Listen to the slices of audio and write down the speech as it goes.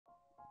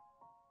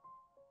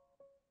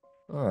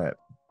All right.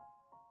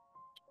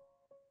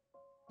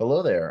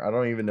 Hello there. I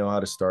don't even know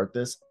how to start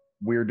this.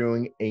 We're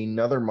doing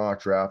another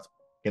mock draft.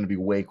 Going to be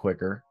way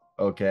quicker.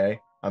 Okay.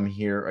 I'm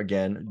here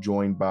again,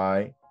 joined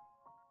by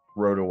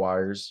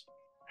RotoWire's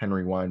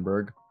Henry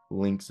Weinberg.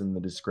 Links in the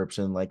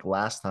description like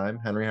last time.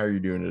 Henry, how are you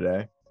doing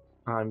today?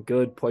 I'm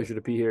good. Pleasure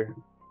to be here.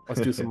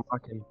 Let's do some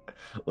mocking.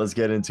 Let's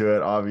get into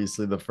it.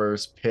 Obviously, the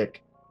first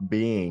pick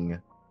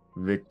being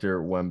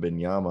Victor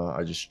Wembanyama.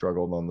 I just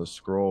struggled on the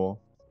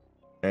scroll.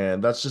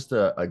 And that's just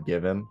a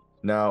given.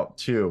 Now,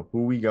 two,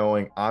 who we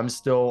going? I'm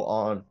still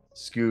on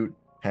Scoot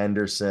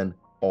Henderson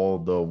all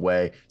the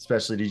way.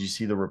 Especially, did you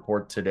see the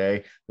report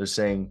today? They're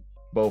saying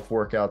both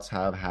workouts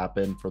have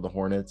happened for the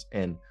Hornets,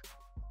 and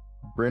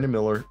Brandon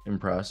Miller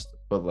impressed,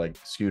 but like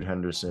Scoot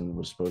Henderson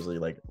was supposedly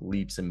like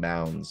leaps and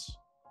bounds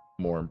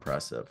more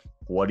impressive.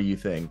 What do you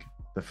think?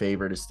 The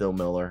favorite is still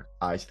Miller.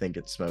 I think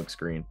it's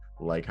smokescreen,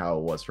 like how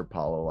it was for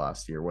Paulo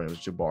last year when it was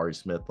Jabari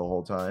Smith the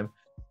whole time.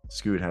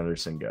 Scoot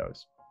Henderson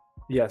goes.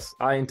 Yes,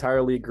 I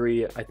entirely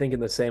agree. I think in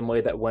the same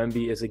way that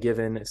Wemby is a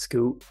given,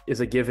 Scoot is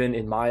a given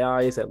in my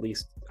eyes, at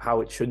least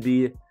how it should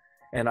be.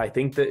 And I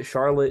think that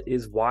Charlotte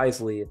is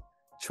wisely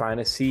trying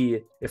to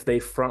see if they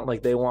front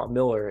like they want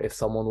Miller, if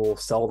someone will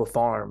sell the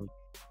farm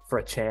for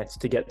a chance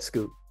to get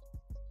Scoot.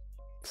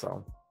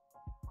 So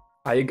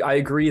I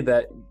agree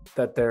that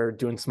they're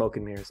doing smoke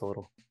and mirrors a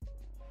little.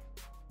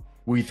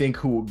 We think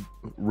who,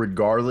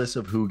 regardless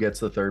of who gets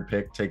the third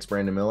pick, takes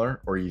Brandon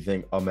Miller, or you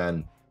think, oh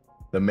man,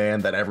 the man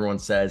that everyone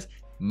says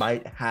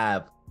might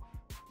have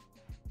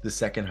the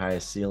second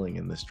highest ceiling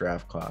in this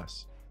draft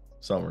class?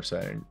 Some are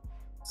saying.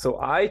 So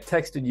I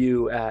texted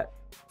you at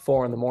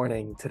 4 in the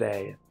morning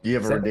today. You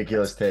have a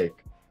ridiculous take.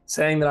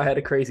 Saying that I had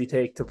a crazy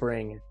take to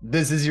bring.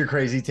 This is your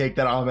crazy take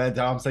that Ahmed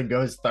Thompson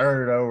goes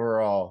third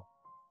overall.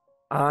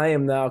 I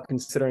am now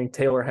considering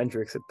Taylor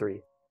Hendricks at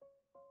 3.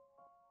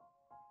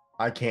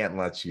 I can't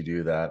let you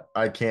do that.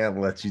 I can't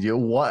let you do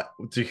what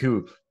to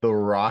who? The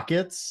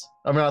Rockets?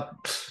 I'm not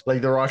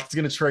like the Rockets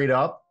going to trade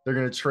up. They're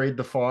going to trade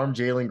the farm,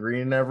 Jalen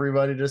Green, and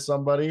everybody to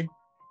somebody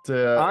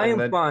to, I and am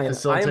then fine. I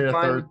facilitate am a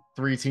fine. third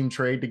three-team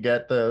trade to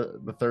get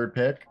the third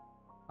pick.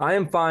 I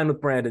am fine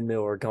with Brandon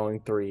Miller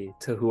going 3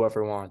 to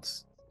whoever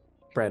wants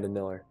Brandon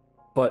Miller.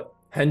 But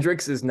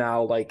Hendricks is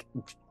now like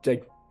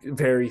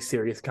very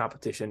serious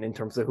competition in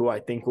terms of who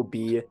I think will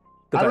be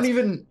the I don't best,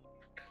 even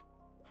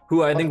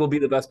who I think will be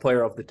the best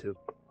player of the two.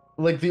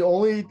 like the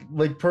only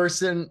like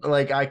person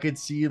like I could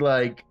see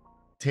like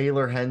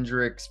Taylor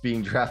Hendricks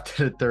being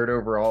drafted at third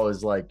overall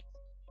is like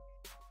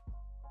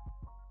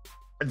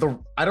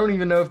I don't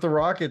even know if the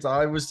Rockets.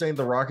 I was saying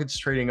the Rockets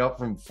trading up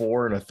from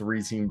 4 in a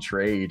 3-team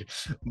trade,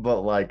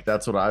 but like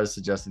that's what I was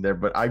suggesting there.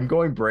 But I'm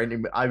going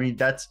Brandon. I mean,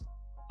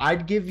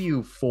 I'd give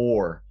you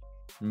 4,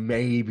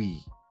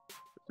 maybe.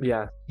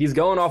 Yeah, he's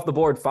going off the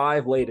board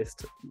 5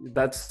 latest.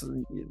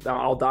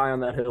 I'll die on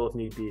that hill if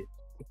need be.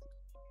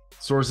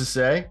 Sources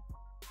say.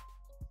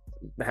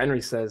 Henry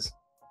says,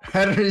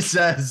 Henry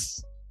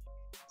says.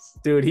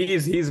 dude,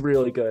 he's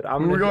really good.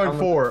 We're going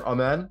 4.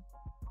 Amen.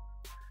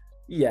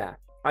 Yeah,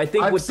 I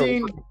think I've with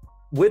seen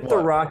the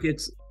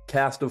Rockets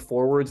cast of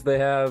forwards they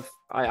have,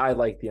 I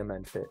like the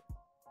Amen fit.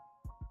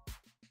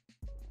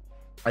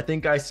 I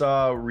think I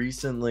saw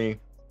recently,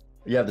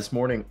 this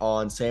morning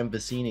on Sam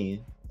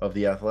Vecini of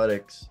the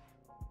Athletics,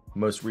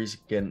 most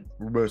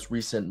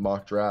recent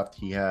mock draft,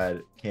 he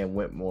had Cam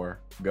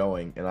Whitmore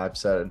going, and I've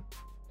said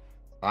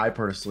I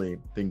personally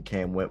think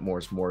Cam Whitmore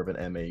is more of an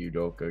Ime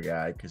Udoka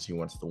guy because he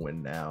wants to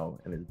win now,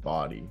 and his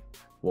body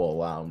will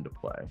allow him to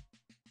play.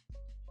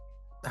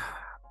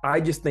 I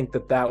just think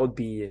that would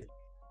be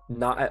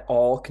not at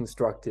all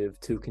constructive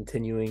to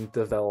continuing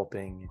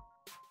developing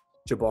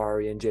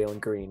Jabari and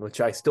Jalen Green,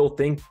 which I still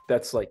think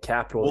that's like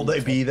capital. Will they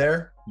be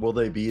there? Will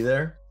they be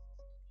there?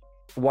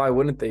 Why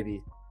wouldn't they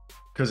be?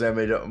 Because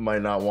Ime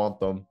might not want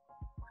them.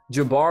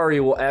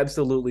 Jabari will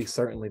absolutely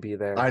certainly be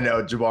there. I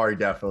know Jabari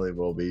definitely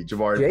will be.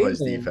 Jabari plays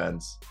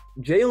defense.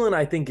 Jalen,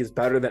 I think, is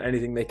better than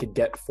anything they could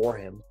get for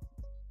him.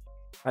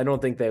 I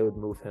don't think they would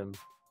move him.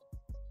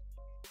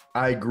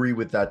 I agree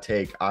with that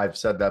take. I've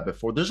said that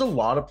before. There's a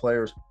lot of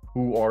players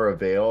who are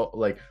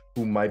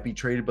who might be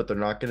traded, but they're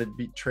not going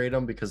to trade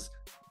them because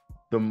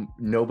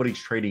nobody's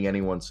trading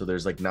anyone. So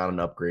there's like not an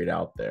upgrade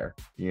out there,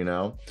 you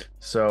know?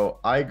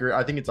 So I agree.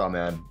 I think it's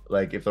Amen.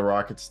 Like if the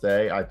Rockets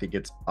stay, I think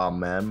it's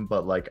Amen.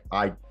 But like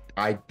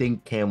I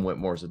think Cam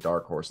Whitmore's a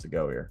dark horse to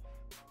go here.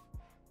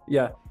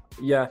 Yeah.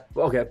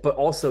 Okay. But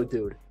also,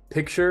 dude,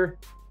 picture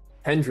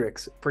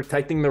Hendricks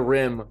protecting the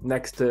rim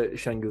next to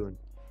Şengün.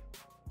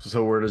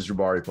 So where does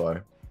Jabari play?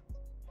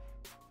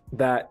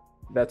 That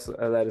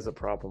is a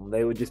problem.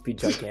 They would just be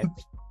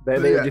gigantic.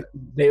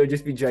 they would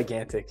just be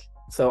gigantic.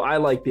 So I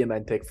like the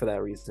Amen pick for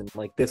that reason.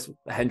 Like this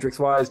Hendricks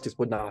wise just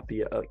would not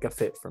be a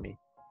fit for me.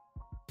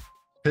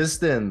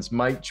 Pistons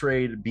might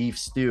trade Beef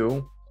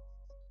Stew,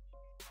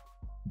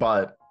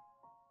 but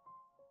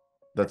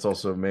that's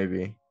also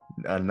maybe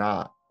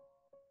not.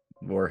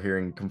 We're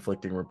hearing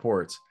conflicting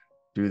reports.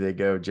 Do they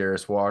go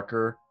Jarris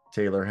Walker,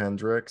 Taylor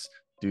Hendricks?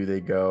 Do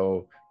they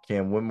go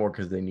Cam Whitmore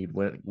because they need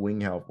wing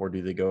help, or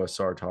do they go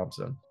Asar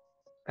Thompson?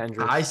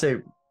 I Hendricks. say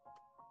Oh,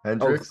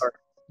 Hendricks. sorry.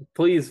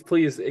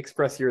 Please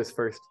express yours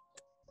first.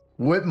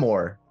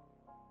 Whitmore.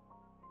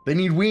 They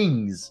need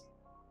wings.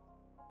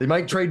 They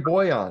might trade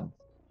Boyan.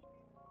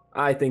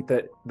 I think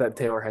that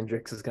Taylor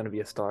Hendricks is going to be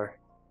a star.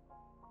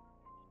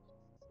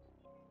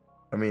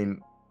 I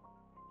mean,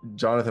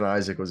 Jonathan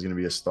Isaac was going to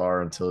be a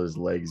star until his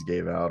legs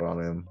gave out on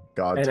him.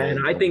 God And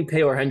told I him. think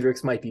Taylor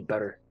Hendricks might be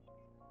better.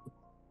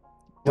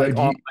 Do, Like,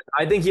 do you,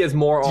 I think he has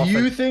more do offense.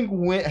 you think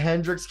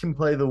Hendricks can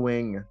play the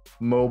wing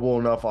mobile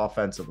enough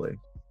offensively?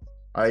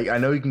 I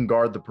know he can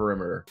guard the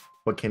perimeter,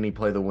 but can he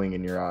play the wing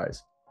in your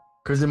eyes?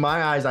 Because in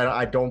my eyes,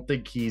 I don't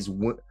think he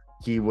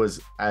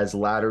was as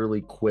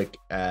laterally quick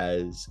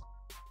as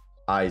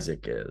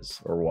Isaac is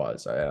or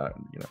was.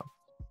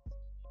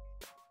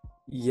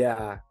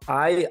 Yeah,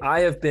 I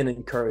have been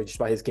encouraged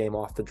by his game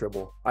off the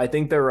dribble. I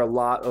think there are a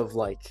lot of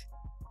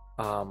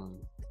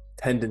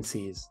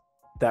tendencies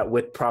that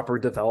with proper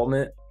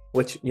development,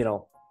 which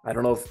I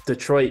don't know if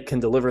Detroit can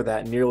deliver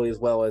that nearly as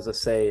well as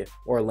say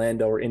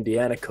Orlando or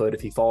Indiana could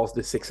if he falls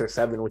to 6 or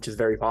 7, which is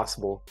very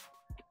possible.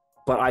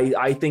 But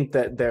I think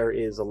that there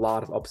is a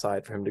lot of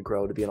upside for him to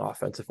grow to be an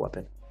offensive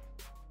weapon.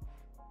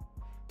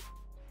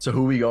 So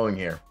who are we going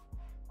here?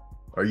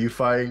 Are you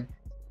fighting?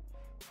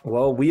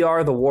 Well, we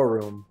are the war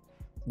room.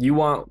 You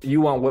want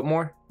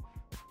Whitmore?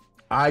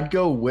 I'd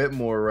go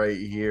Whitmore right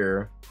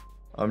here.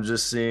 I'm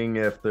just seeing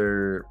if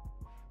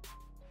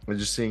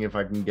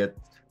I can get.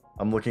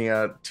 I'm looking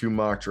at 2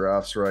 mock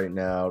drafts right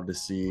now to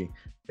see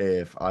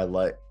if I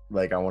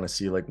I want to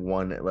see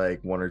one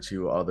or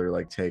 2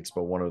 other takes,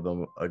 but one of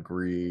them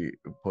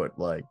put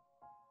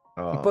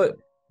But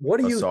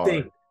what do you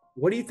think?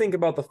 What do you think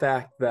about the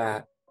fact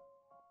that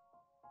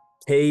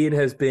Cade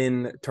has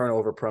been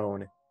turnover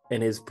prone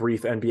in his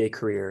brief NBA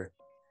career,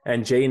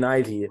 and Jay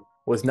Ivey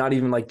was not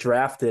even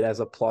drafted as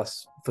a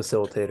plus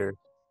facilitator,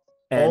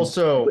 and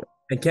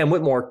Cam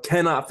Whitmore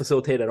cannot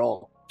facilitate at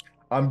all.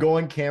 I'm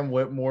going Cam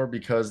Whitmore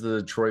because the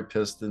Detroit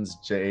Pistons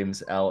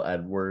James L.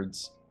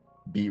 Edwards,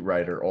 beat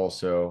writer,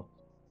 also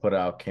put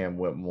out Cam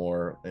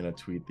Whitmore in a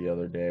tweet the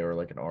other day, or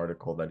an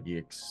article that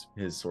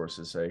his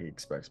sources say he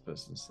expects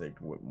Pistons to take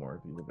Whitmore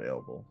if he's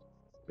available,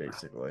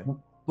 basically.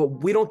 But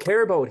we don't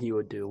care about what he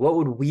would do. What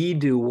would we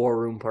do, War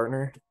Room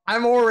partner?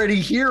 I'm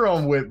already here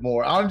on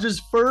Whitmore. I'm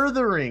just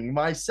furthering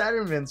my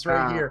sentiments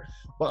right here.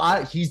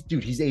 Well, he's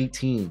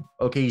 18.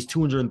 Okay, he's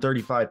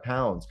 235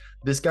 pounds.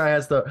 This guy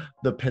has the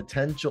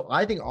potential.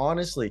 I think,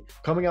 honestly,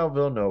 coming out of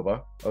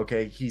Villanova,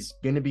 okay, he's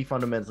going to be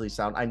fundamentally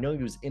sound. I know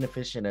he was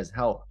inefficient as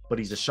hell, but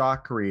he's a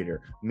shot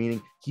creator, meaning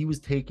he was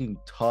taking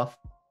tough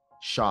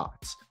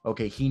shots.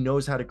 Okay, he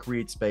knows how to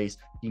create space.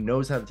 He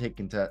knows how to take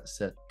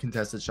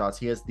contested shots.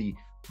 He has the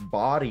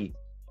body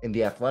and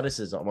the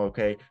athleticism,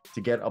 okay,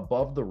 to get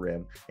above the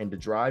rim and to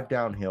drive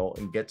downhill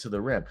and get to the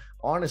rim.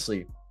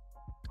 Honestly,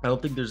 I don't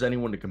think there's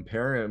anyone to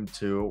compare him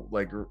to.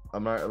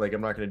 I'm not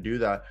going to do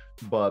that,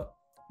 but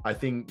I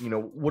think,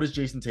 what is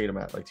Jason Tatum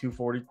at?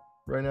 240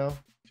 right now?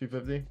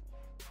 250?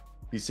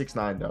 He's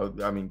 6'9"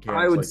 though. I mean, Cam's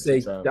I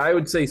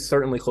would say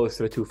certainly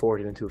closer to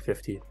 240 than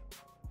 250.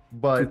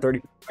 But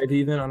 235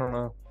 even, I don't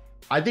know.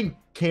 I think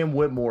Cam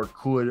Whitmore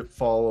could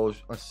follow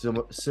a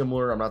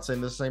similar, I'm not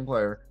saying the same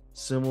player,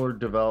 similar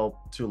develop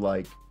to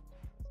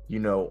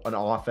an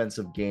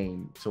offensive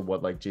game to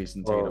what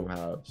Jason Tatum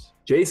has.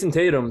 Jason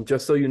Tatum,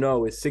 just so you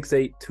know, is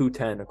 6'8",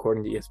 210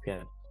 according to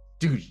ESPN.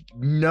 Dude,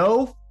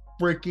 no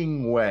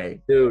freaking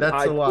way. Dude,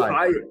 that's a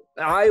lie.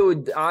 I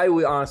would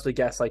honestly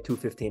guess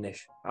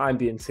 215-ish. I'm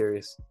being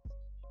serious.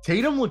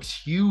 Tatum looks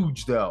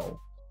huge though.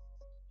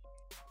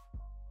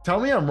 Tell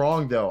me I'm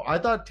wrong though. I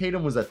thought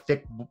Tatum was a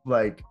thick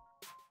a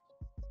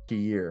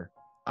year.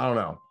 I don't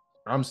know.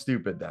 I'm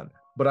stupid then.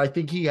 But I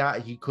think he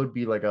could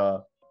be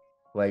a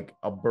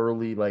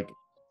burly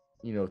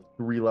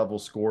 3-level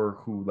scorer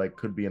who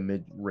could be a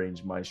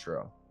mid-range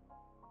maestro.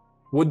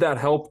 Would that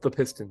help the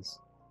Pistons?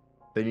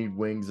 They need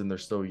wings and they're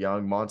still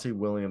young. Monty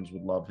Williams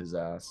would love his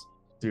ass.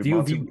 Dude, do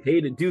you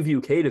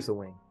view Cade as a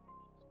wing?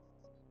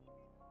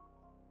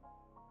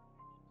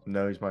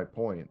 No, he's my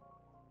point.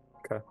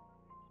 Okay.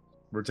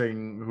 Who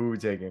are we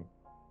taking?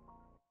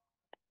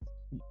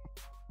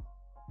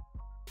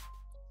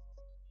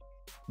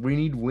 We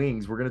need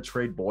wings. We're going to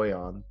trade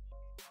Boyan.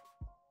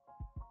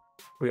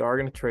 We are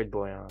going to trade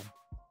Boyan.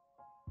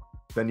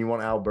 Then you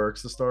want Al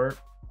Burks to start?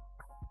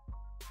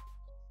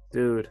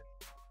 Dude,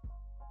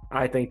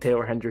 I think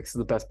Taylor Hendricks is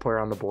the best player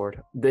on the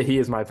board. He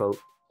is my vote.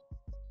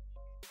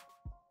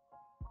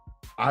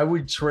 I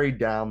would trade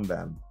down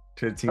then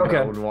to a team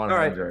that would want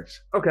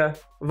Hendricks. Okay,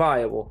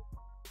 viable.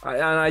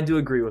 I do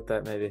agree with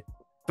that maybe.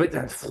 But,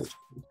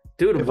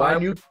 dude, why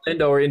would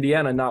Orlando or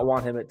Indiana not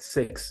want him at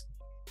 6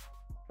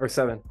 or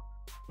 7?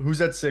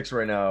 Who's at 6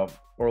 right now?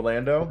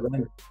 Orlando?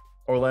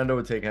 Orlando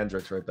would take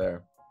Hendricks right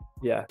there.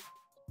 Yeah.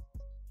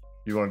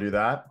 You want to do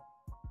that?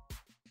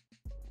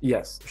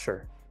 Yes,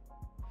 sure.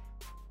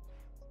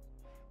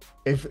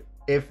 If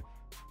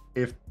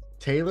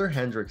Taylor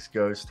Hendricks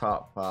goes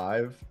top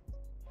 5,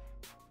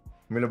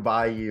 I'm gonna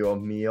buy you a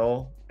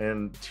meal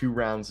and 2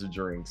 rounds of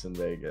drinks in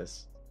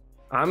Vegas.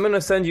 I'm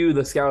gonna send you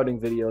the scouting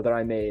video that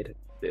I made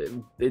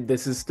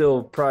This is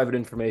still private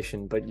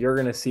information, but you're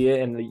gonna see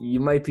it, and you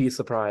might be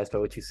surprised by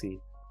what you see.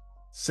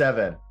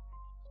 7,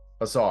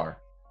 Asar.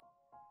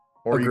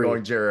 Or are you Agreed.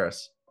 going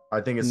Jarris?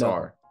 I think No.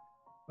 Asar.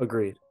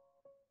 Agreed.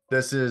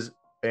 This is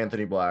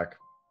Anthony Black.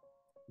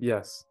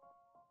 Yes.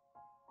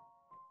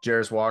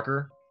 Jarris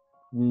Walker.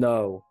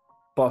 No.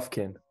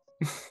 Buffkin.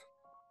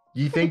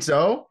 You think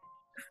so?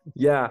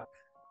 Yeah,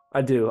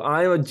 I do.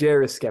 I'm a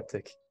Jarris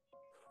skeptic.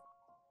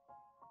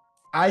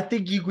 I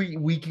think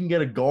we can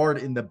get a guard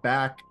in the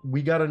back.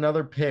 We got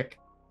another pick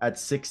at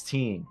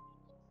 16.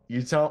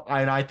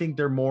 And I think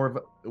they're more of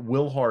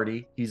Will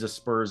Hardy. He's a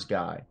Spurs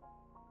guy.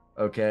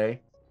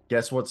 Okay.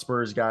 Guess what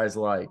Spurs guys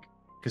like?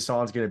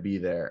 Kassan's gonna be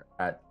there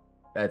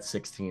at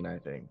 16, I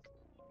think.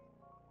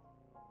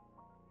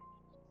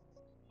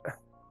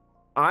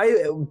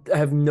 I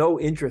have no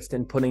interest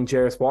in putting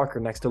Jarris Walker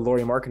next to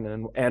Lauri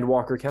Markkinen and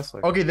Walker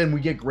Kessler. Okay, then we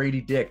get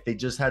Grady Dick. They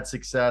just had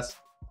success.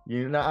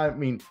 I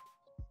mean,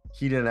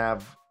 he didn't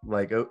have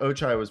like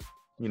Ochai was,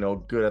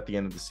 good at the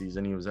end of the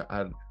season. He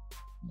had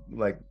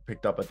like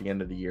picked up at the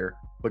end of the year.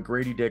 But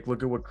Grady Dick,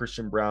 look at what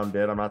Christian Brown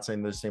did. I'm not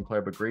saying they're the same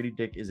player, but Grady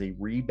Dick is a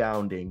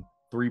rebounding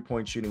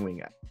 3-point shooting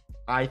wing.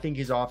 I think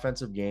his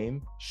offensive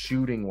game,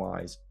 shooting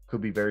wise,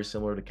 could be very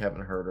similar to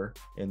Kevin Huerter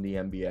in the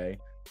NBA,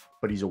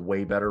 but he's a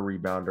way better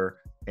rebounder,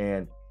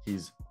 and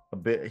he's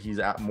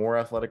more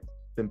athletic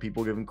than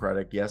people give him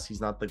credit. Yes,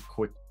 he's not the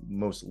quick,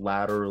 most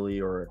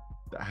laterally or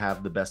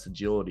have the best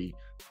agility,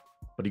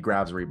 but he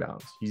grabs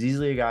rebounds. He's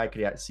easily a guy I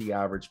could see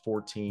average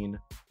 14,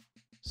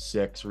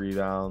 6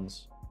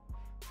 rebounds,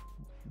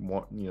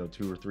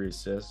 2 or 3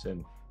 assists,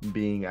 and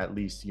being at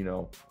least,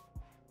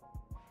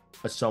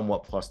 a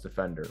somewhat plus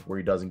defender where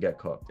he doesn't get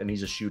cooked, and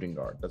he's a shooting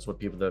guard. That's what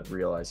people don't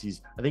realize.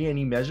 I think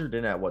he measured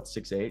in at what,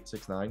 6'8",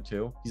 6'9"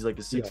 too. He's like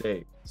a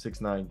 6'8",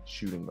 6'9"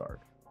 shooting guard.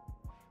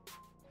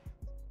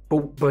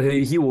 But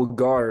he will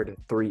guard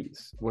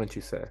threes, wouldn't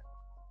you say?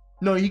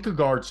 No, he could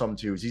guard some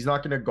twos. He's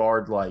not going to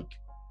guard, like,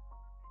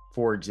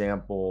 for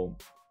example,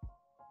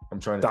 I'm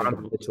trying to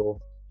Donovan think.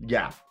 Mitchell.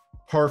 Yeah,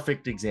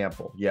 perfect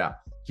example. Yeah,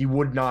 he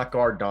would not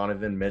guard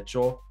Donovan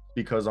Mitchell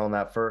because on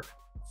that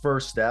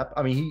first step,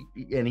 I mean,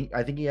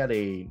 I think he had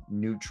a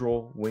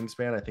neutral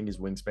wingspan. I think his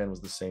wingspan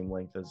was the same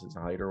length as his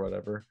height or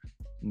whatever.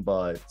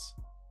 But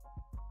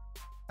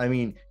I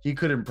mean, he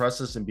could impress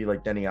us and be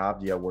like Denny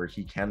Avdia, where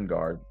he can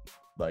guard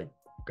like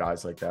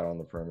guys like that on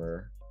the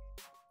perimeter.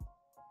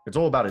 It's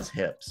all about his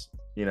hips,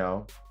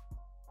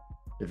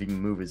 if he can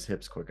move his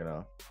hips quick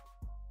enough.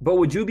 But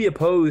would you be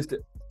opposed,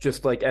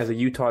 just like as a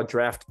Utah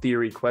draft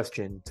theory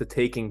question, to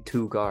taking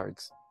 2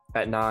 guards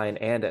at 9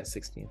 and at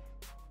 16?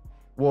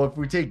 Well, if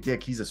we take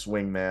Dick, he's a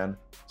swing man,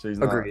 so he's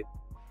not.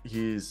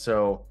 Agreed.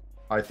 So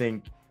I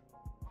think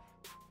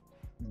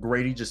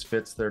Grady just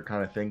fits their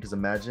kind of thing. Because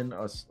imagine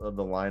us the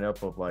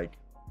lineup of like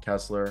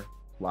Kessler,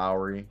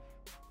 Lowry,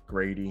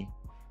 Grady.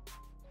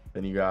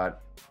 Then you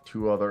got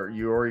 2 other.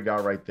 You already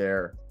got right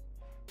there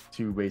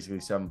 2 basically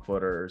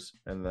 7-footers,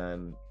 and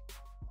then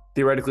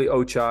Theoretically,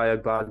 Ochai,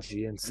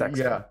 Agbaji, and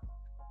Sexton. Yeah,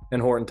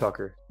 and Horton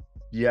Tucker.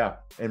 Yeah,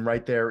 and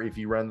right there, if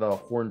you run the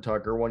Horton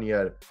Tucker one, you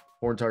had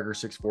Horton Tucker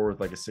 6'4" with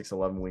like a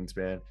 6'11"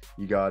 wingspan.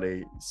 You got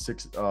a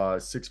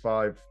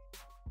 6'5"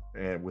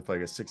 and with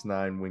like a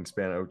 6'9"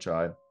 wingspan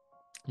Ochai.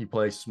 You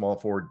play small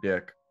forward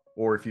Dick,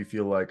 or if you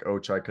feel like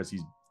Ochai because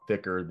he's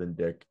thicker than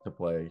Dick to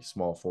play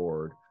small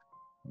forward,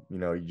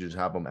 you just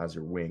have them as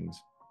your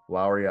wings.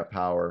 Lowry at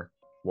power,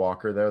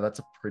 Walker there. That's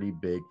a pretty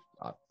big.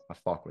 I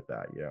fuck with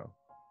that, yeah.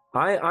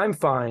 I'm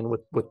fine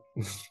with with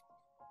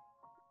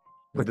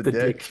the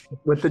dick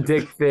with the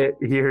dick fit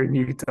here in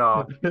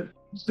Utah.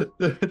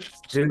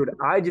 Dude,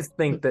 I just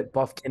think that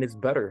Buffkin is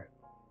better.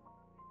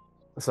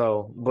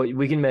 So, but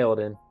we can mail it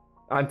in.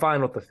 I'm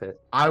fine with the fit.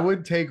 I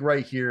would take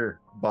right here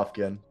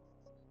Buffkin.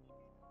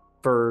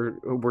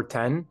 We're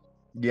 10?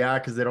 Yeah,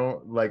 because they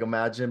don't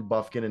imagine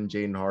Buffkin and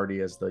Jaden Hardy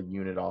as the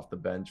unit off the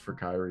bench for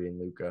Kyrie and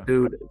Luka.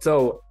 Dude,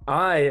 so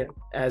I,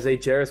 as a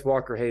Jarris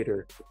Walker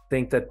hater,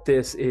 think that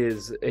this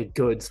is a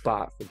good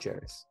spot for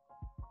Jarris.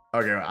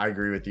 Okay, I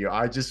agree with you.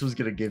 I just was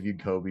gonna give you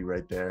Kobe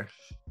right there.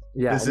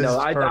 Yeah,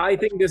 I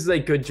think this is a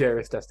good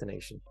Jarris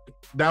destination.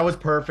 That was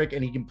perfect,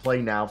 and he can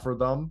play now for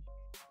them.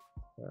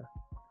 Yeah.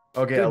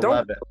 Okay, dude,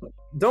 11.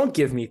 Don't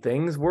give me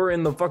things. We're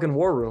in the fucking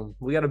war room.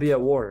 We got to be at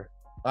war.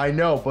 I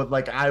know, but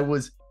I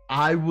was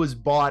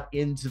bought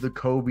into the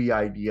Kobe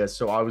idea,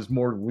 so I was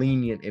more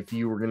lenient if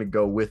you were gonna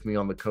go with me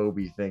on the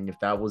Kobe thing. If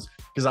that was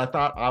because I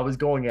thought I was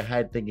going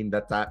ahead thinking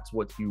that that's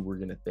what you were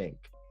gonna think.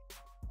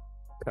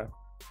 Okay.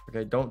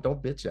 Okay, don't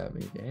bitch at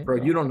me, man.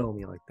 Bro. You don't know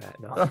me like that,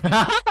 no.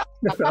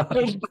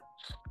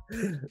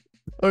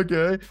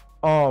 Okay.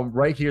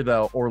 Right here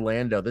though,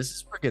 Orlando. This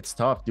is where it gets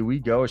tough. Do we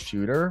go a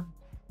shooter?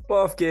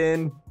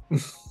 Buffkin.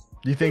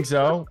 You think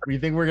so? You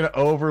think we're gonna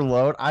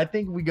overload? I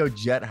think we go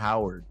Jet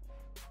Howard.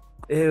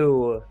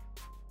 Ew.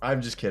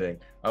 I'm just kidding.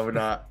 I would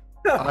not.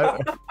 Yeah,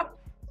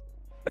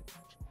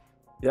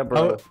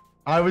 bro.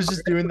 I was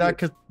just doing that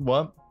because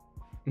what?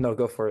 No,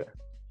 go for it.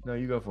 No,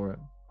 you go for it.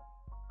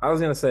 I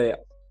was gonna say,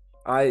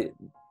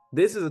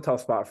 this is a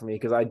tough spot for me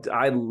because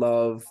I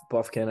love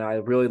Buffkin. I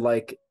really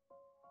like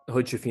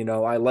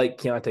Hood-Schifino. I like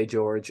Keontae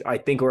George. I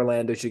think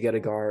Orlando should get a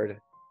guard.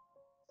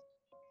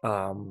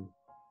 Um,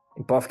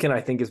 Buffkin,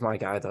 I think, is my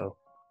guy though.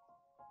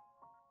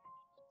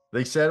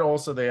 They said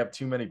also they have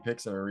too many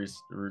picks in a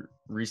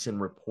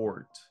recent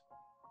report.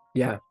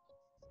 Yeah,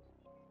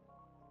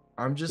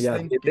 I'm just yeah.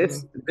 thinking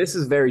This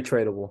is very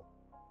tradable.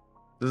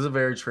 this is a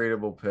very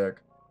tradable pick.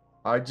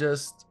 I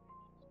just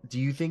do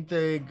you think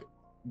they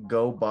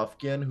go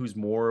Buffkin, who's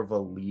more of a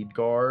lead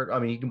guard? I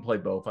mean, he can play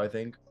both, I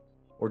think.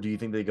 Or do you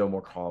think they go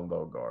more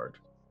combo guard?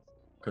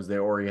 Because they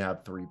already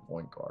have 3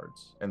 point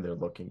guards and they're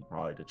looking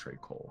probably to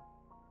trade Cole.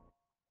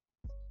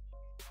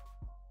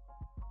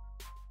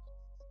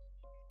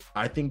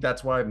 I think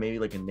that's why maybe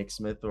like a Nick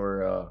Smith or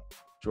Well,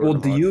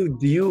 Jordan Hawkins.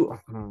 do you?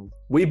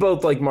 We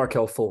both like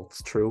Markelle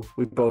Fultz. True,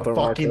 we I both are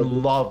fucking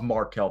Markelle. love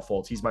Markelle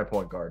Fultz. He's my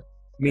point guard.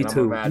 Me And I'm a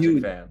too.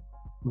 Magic fan.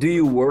 Do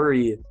you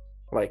worry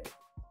like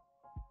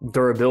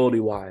durability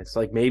wise?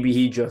 Like maybe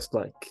he just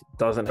like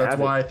doesn't That's have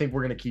why it. I think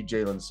we're gonna keep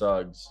Jalen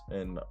Suggs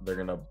and they're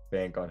gonna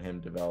bank on him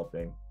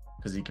developing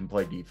because he can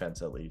play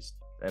defense at least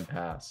and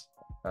pass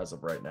as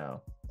of right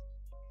now.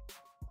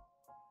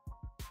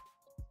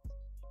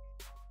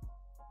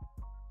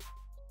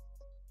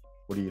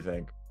 What do you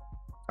think?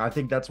 I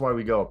think that's why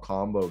we go a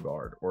combo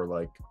guard or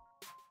like.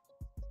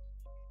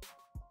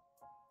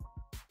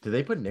 Did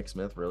they put Nick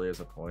Smith really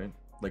as a point?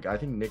 Like I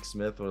think Nick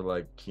Smith or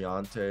like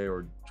Keontae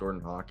or Jordan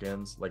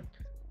Hawkins. Like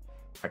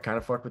I kind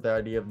of fuck with the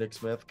idea of Nick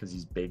Smith because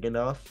he's big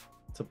enough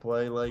to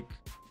play like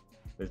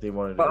if they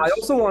wanted to. But I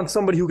also want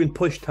somebody who can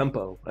push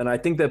tempo, and I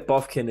think that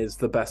Buffkin is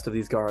the best of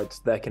these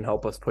guards that can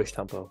help us push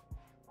tempo.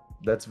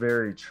 That's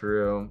very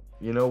true.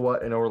 You know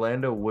what? And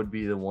Orlando would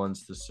be the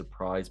ones to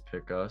surprise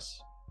pick us.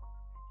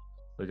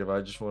 Like if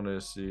I just wanted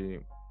to see,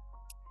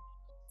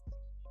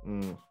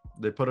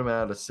 they put him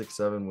at a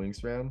 6'7"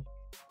 wingspan,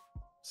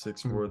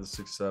 6'4"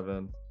 to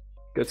 6'7".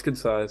 That's good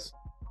size.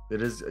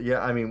 It is,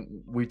 yeah. I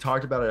mean, we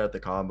talked about it at the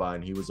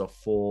combine. He was a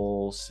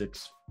full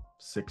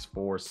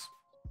 6'4".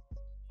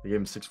 They gave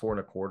him 6'4" and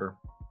a quarter.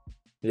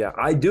 Yeah,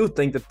 I do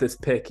think that this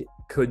pick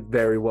could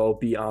very well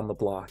be on the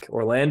block.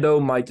 Orlando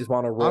might just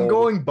want to roll. I'm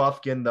going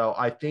Buffkin though.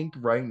 I think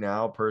right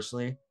now,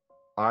 personally,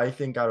 I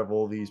think out of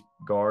all these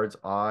guards,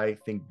 I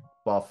think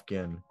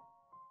Buffkin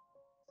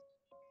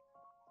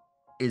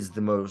is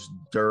the most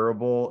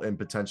durable and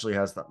potentially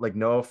has the, like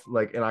no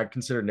like, and I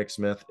consider Nick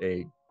Smith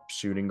a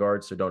shooting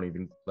guard, so don't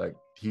even like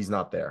he's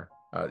not there.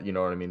 You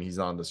know what I mean? He's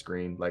not on the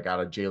screen. Like out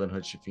of Jalen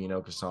Hood,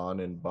 Schifino,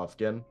 Kassan, and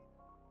Buffkin,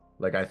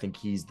 like I think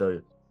he's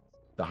the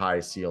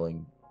highest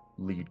ceiling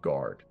lead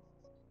guard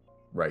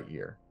right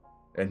here,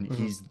 and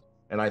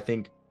and I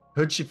think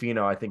Hood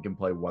Schifino I think can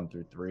play 1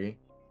 through 3.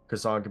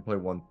 Kassan can play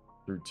 1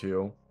 through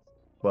 2,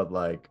 but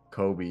like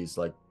Kobe's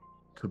like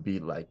could be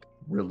like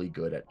really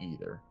good at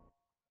either.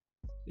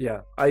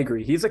 Yeah, I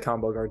agree. He's a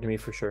combo guard to me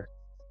for sure.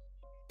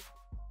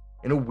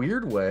 In a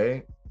weird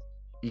way,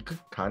 he could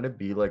kind of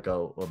be like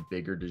a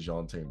bigger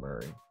DeJounte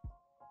Murray.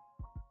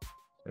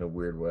 In a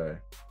weird way.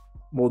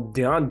 Well,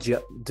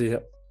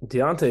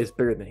 Deontay is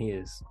bigger than he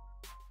is.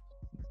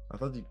 I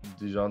thought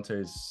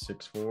DeJounte is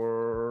 6'4"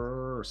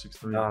 or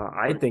 6'3".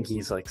 I think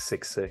he's like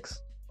 6'6".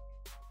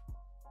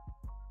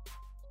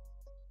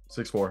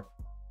 6'4".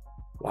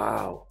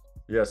 Wow.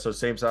 Yeah, so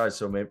same size.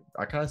 So maybe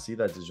I kind of see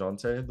that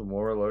DeJounte. The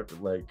more I look,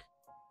 like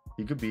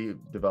he could be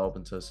developed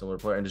into a similar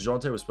player. And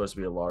DeJounte was supposed to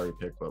be a lottery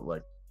pick, but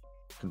like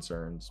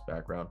concerns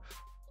background.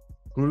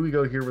 Who do we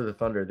go here with the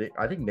Thunder?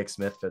 I think Nick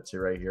Smith fits it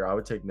right here. I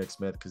would take Nick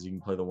Smith because you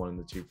can play the 1 and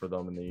the 2 for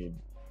them, and they need,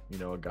 you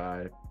know, a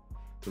guy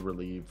to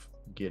relieve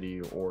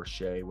Giddey or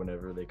Shea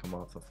whenever they come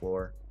off the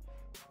floor.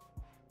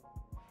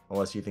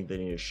 Unless you think they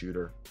need a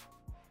shooter,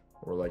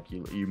 or like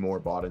you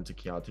more bought into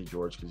Keontae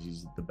George because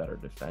he's the better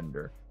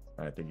defender.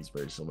 And I think he's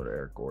very similar to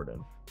Eric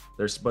Gordon.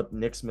 But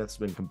Nick Smith's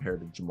been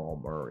compared to Jamal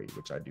Murray,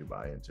 which I do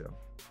buy into.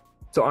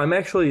 So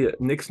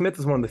Nick Smith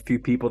is one of the few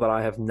people that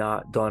I have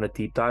not done a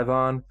deep dive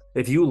on.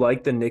 If you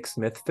like the Nick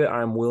Smith fit,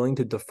 I'm willing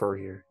to defer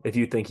here if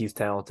you think he's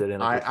talented.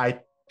 And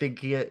I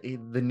think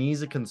the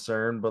knee's a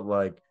concern, but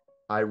like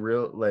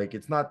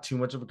it's not too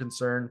much of a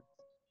concern.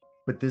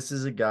 But this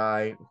is a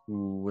guy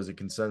who was a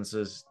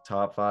consensus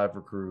top 5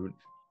 recruit.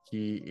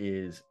 He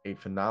is a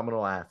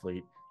phenomenal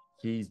athlete.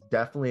 He's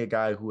definitely a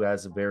guy who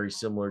has a very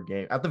similar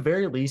game. At the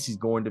very least, he's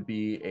going to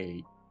be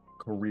a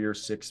career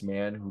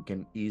 6-man who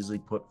can easily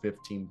put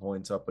 15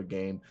 points up a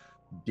game,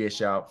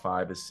 dish out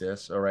 5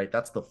 assists. All right,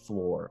 that's the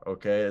floor.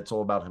 Okay, it's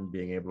all about him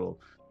being able to,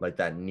 like,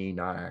 that knee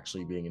not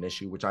actually being an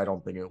issue, which I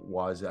don't think it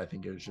was. I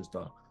think it was just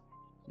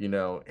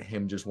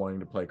him just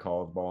wanting to play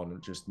college ball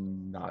and just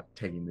not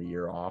taking the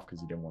year off because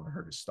he didn't want to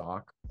hurt his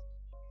stock.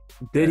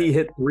 Did he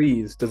hit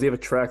threes? Does he have a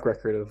track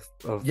record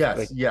of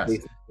yes?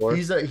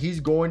 He's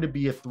going to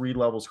be a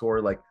 3-level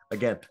scorer. Like,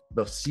 again,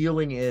 the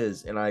ceiling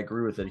is, and I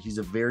agree with it, he's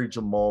a very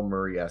Jamal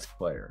Murray-esque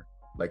player.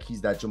 Like,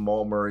 he's that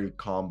Jamal Murray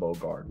combo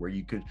guard where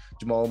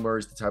Jamal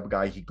Murray's the type of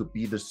guy he could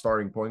be the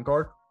starting point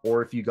guard,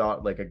 or if you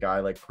got like a guy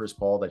like Chris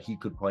Paul, that he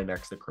could play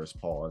next to Chris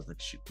Paul as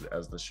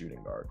the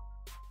shooting guard.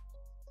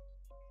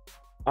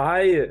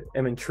 I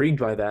am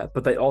intrigued by that,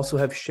 but they also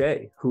have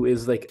Shea, who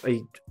is like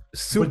a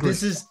super.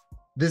 But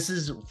This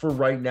is for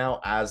right now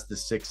as the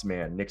sixth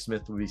man. Nick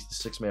Smith will be the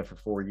sixth man for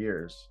 4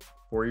 years.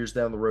 4 years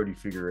down the road, you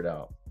figure it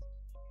out.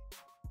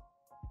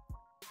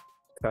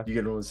 Okay. You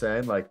get what I'm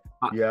saying? Like,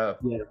 yeah.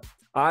 Yeah.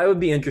 I would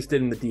be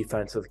interested in the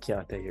defense with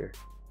Keontae here.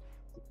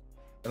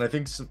 And I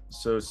think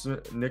so.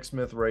 Nick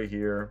Smith right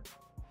here.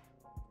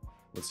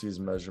 Let's see his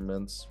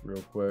measurements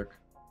real quick.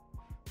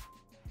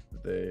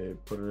 They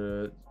put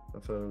it, I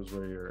thought it was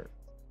right here.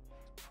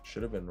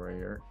 Should have been right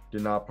here.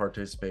 Did not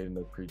participate in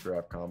the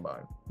pre-draft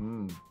combine.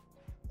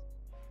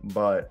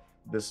 But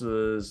this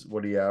is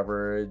what he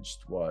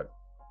averaged. What?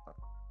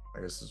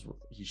 I guess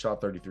he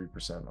shot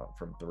 33%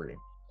 from three.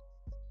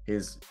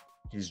 His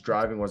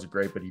driving wasn't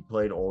great, but he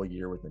played all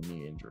year with a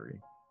knee injury.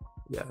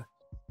 Yeah.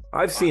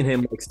 I've seen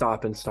him like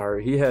stop and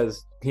start. He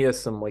has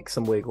some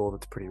wiggle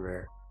that's pretty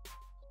rare.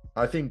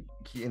 I think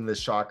in the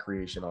shot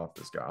creation off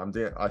this guy,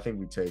 I think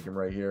we take him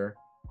right here.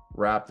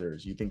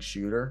 Raptors, you think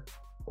shooter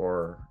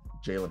or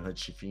Jalen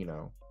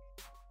Hood-Schifino?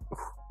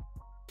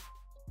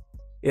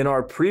 In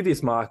our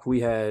previous mock, we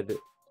had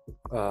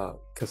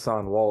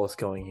Kassan Wallace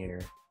going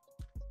here.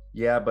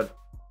 Yeah, but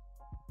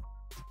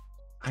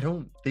I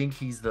don't think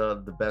he's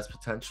the best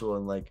potential.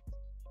 And like,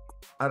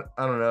 I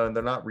don't know. And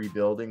they're not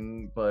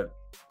rebuilding, but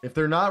if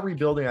they're not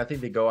rebuilding, I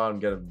think they go out and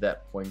get a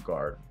vet point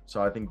guard.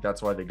 So I think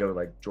that's why they go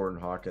like Jordan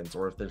Hawkins.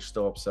 Or if they're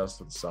still obsessed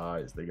with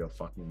size, they go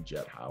fucking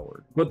Jet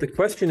Howard. But the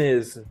question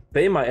is,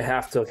 they might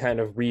have to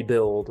kind of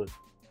rebuild.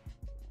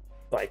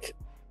 Like,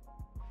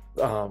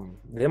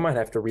 they might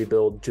have to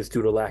rebuild just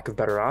due to lack of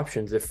better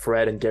options if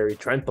Fred and Gary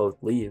Trent both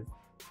leave.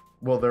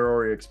 Well, they're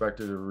already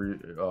expected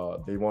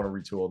to they want to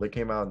retool. They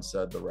came out and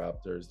said the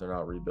Raptors, they're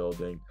not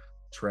rebuilding.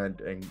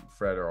 Trent and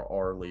Fred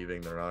are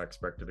leaving. They're not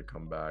expected to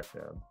come back,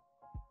 and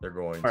they're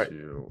going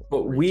to.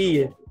 But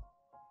retool.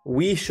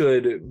 we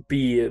should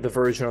be the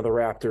version of the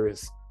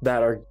Raptors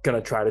that are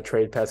going to try to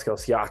trade Pascal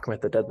Siakam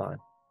at the deadline.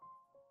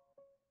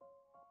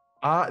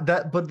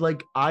 But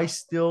like, I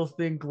still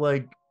think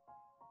like,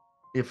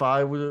 if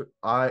I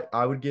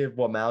would give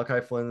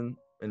Malachi Flynn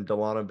and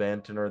Delano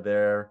Banton are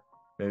there.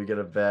 Maybe get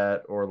a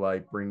vet or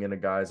like bring in a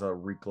guy's a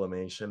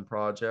reclamation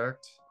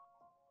project.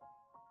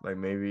 Like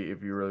maybe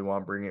if you really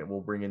want to bring it,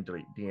 we'll bring in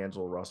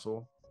D'Angelo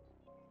Russell.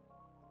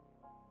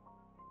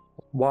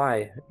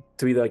 Why?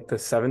 To be like the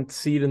 7th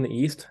seed in the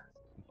East?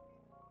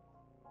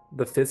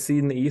 The 5th seed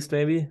in the East,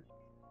 maybe?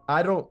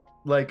 I don't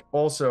like.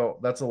 Also,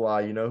 that's a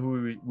lie. You know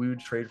who we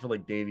would trade for?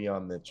 Like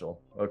Davion Mitchell,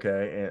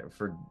 okay, and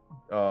for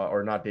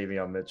or not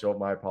Davion Mitchell.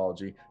 My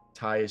apology,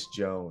 Tyus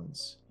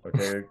Jones,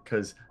 okay,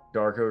 because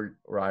Darko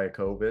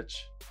Rajakovic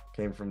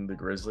came from the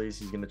Grizzlies.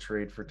 He's going to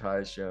trade for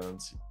Tyus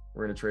Jones.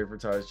 We're going to trade for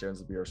Tyus Jones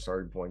to be our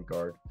starting point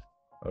guard,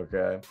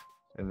 okay,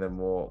 and then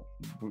we'll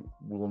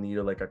need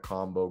like a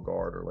combo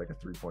guard or like a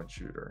 3-point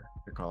shooter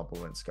to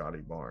complement Scotty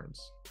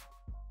Barnes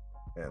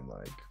and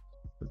like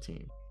the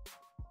team.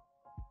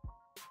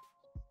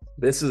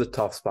 This is a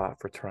tough spot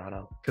for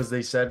Toronto. Because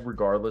they said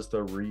regardless,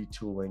 they're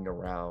retooling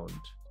around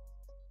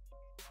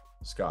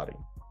Scotty.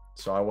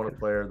 So I want a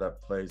player that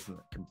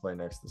can play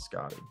next to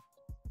Scotty.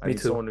 I need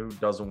someone who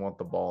doesn't want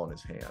the ball in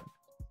his hand.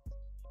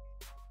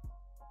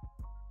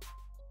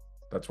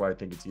 That's why I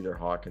think it's either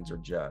Hawkins or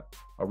Jet.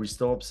 Are we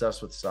still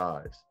obsessed with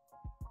size?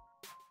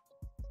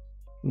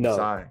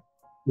 No.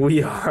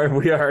 We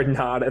are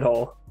not at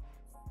all.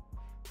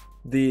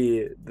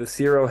 The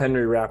Ciro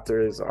Henry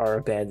Raptors are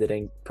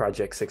abandoning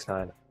Project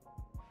 6ix9ine.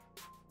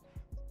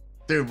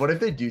 Dude, what if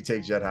they do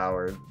take Jet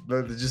Howard?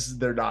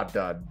 They're not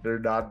done. They're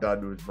not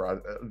done with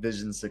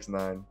Vision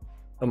 6ix9ine.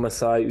 A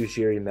Masai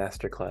Ujiri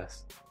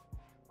masterclass.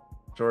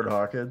 Jordan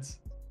Hawkins.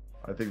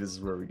 I think this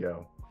is where we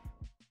go.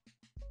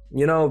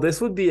 You know,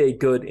 this would be a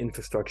good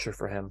infrastructure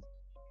for him.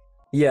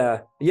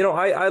 Yeah. You know,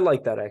 I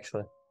like that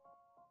actually.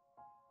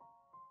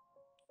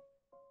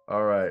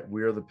 All right.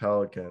 We are the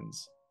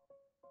Pelicans.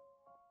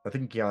 I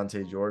think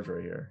Keontae George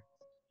right here.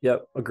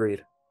 Yep.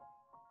 Agreed.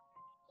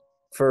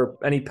 For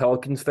any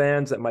Pelicans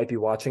fans that might be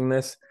watching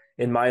this,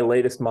 in my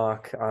latest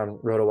mock on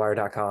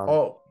rotowire.com.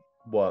 Oh,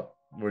 what?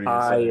 What are you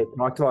I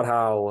talked about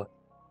how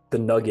the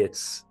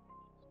Nuggets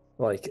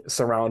like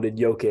surrounded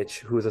Jokic,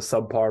 who is a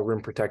subpar rim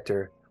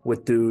protector,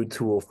 with dudes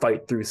who will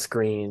fight through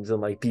screens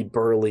and like be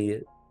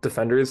burly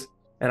defenders.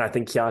 And I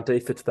think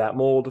Keontae fits that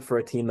mold for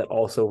a team that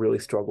also really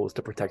struggles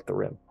to protect the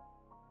rim.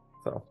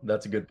 So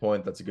that's a good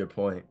point. That's a good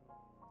point.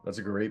 That's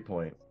a great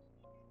point.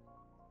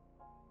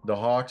 The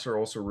Hawks are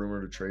also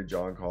rumored to trade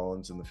John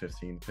Collins in the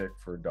 15th pick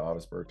for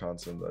Davis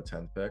Bertans in the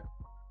 10th pick.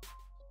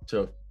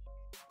 So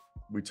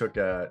we took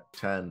at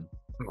 10.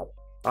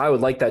 I would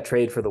like that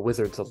trade for the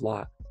Wizards a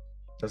lot.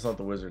 That's not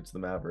the Wizards, the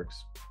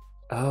Mavericks.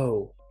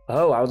 Oh,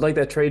 I would like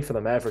that trade for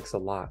the Mavericks a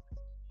lot.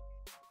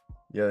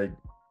 Yeah,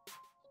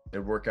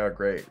 it'd work out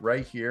great.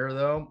 Right here,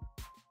 though,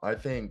 I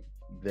think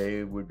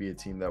they would be a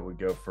team that would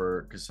go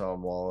for Kassan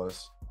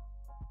Wallace.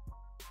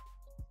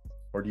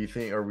 Or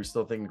are we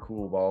still thinking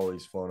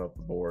Coulibaly's flowing up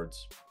the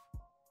boards?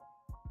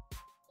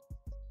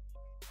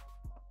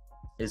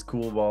 Is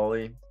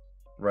Coulibaly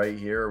right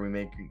here?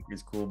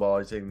 Is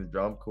Coulibaly taking the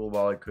jump?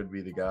 Coulibaly could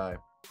be the guy.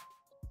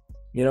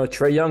 You know,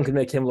 Trae Young can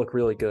make him look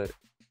really good.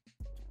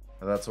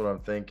 And that's what I'm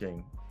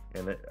thinking.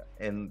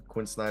 And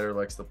Quinn Snyder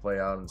likes to play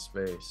out in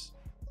space.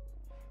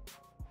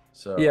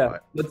 So Yeah,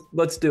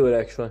 let's do it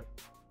actually.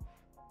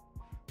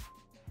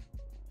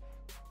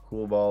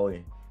 cool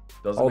Bali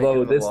doesn't make it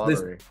Although in the this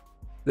lottery.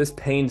 this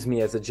pains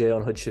me as a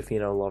Jalen Hood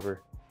Schifino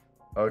lover.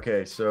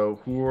 Okay, so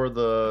who are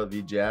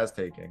the Jazz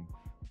taking?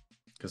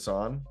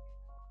 Kassan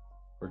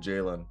or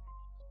Jalen?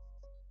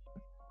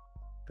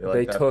 They like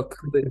They that took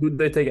who did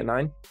they take at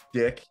 9?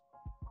 Dick.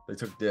 They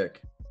took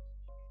Dick.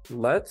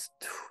 Let's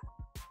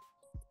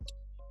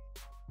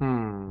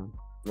hmm.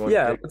 You want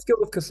Yeah, Dick? let's go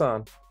with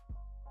Kassan.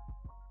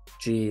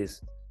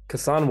 Jeez.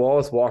 Kassan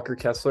Wallace, Walker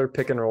Kessler,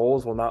 pick and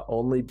rolls will not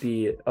only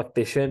be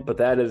efficient, but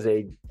that is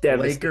a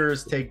devastating.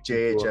 Lakers take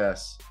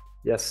JHS.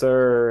 Yes,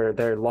 sir.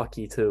 They're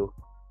lucky too.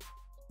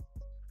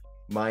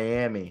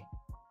 Miami.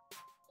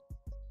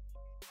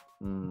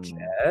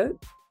 Jet?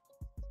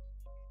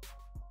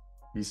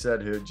 He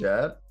said who?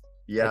 Jet?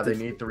 Yeah, I they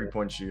did need say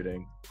 3-point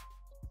shooting.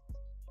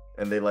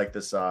 And they like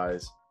the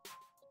size.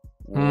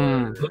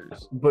 Hmm.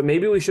 Warriors. But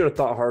maybe we should have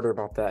thought harder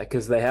about that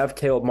because they have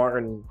Caleb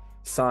Martin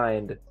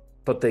signed,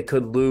 but they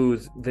could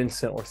lose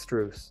Vincent or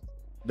Struess.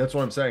 That's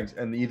what I'm saying.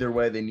 And either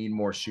way, they need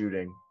more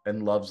shooting.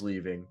 And Love's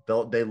leaving.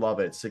 They love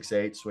it.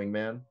 6'8"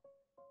 swingman.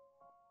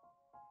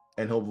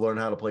 And he'll learn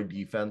how to play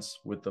defense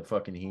with the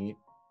fucking Heat.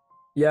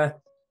 Yeah.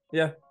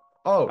 Yeah.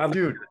 Oh,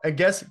 dude. And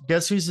guess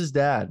who's his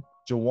dad?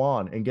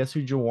 Jawan. And guess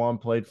who Jawan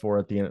played for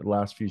at the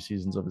last few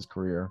seasons of his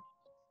career?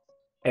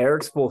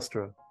 Eric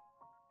Spoelstra.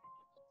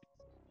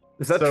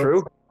 Is that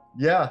true?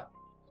 Yeah.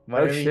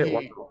 Oh shit!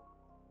 Heat. Wow.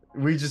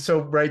 We just so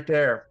right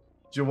there.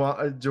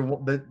 Jawan,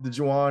 the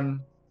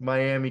Jawan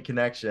Miami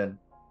connection.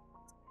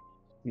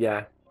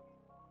 Yeah.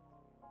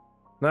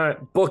 All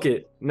right, book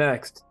it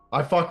next.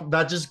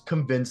 That just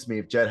convinced me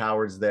if Jed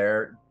Howard's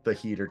there, the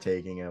Heat are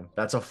taking him.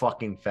 That's a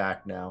fucking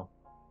fact now.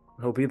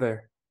 He'll be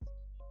there.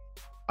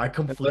 I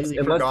completely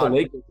Unless the forgot.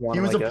 Lakers want He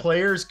him, was I a guess.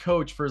 player's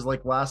coach for his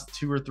like last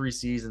 2 or 3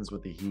 seasons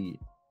with the Heat.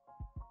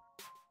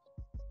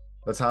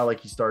 That's how like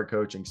he started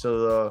coaching.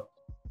 So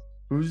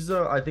who's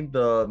I think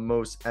the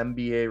most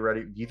NBA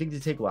ready? Do you think they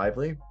take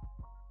Lively?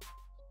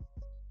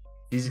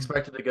 He's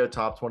expected to go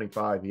top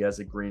 25. He has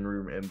a green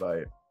room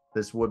invite.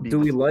 This would be. Do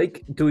we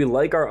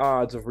like our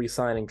odds of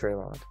re-signing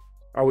Draymond?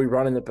 Are we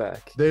running it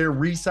back? They're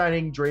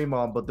re-signing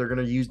Draymond, but they're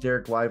gonna use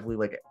Derek Lively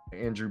like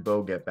Andrew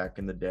Bogut back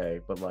in the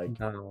day, but like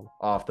No.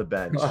 off the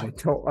bench.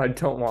 I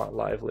don't want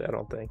Lively, I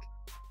don't think.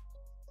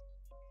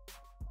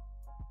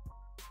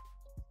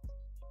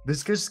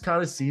 This just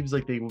kind of seems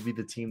like they will be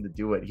the team to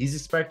do it. He's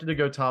expected to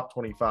go top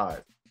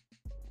 25.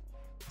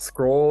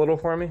 Scroll a little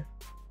for me.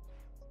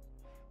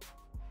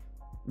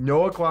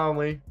 Noah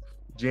Clowney,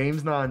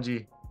 James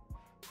Nanji.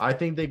 I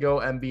think they go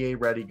NBA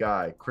ready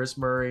guy. Chris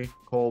Murray,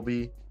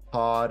 Colby,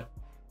 Pod,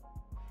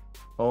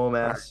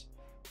 OMS.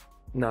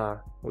 Nah,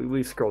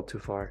 we've scrolled too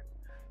far.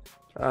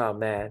 Oh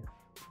man.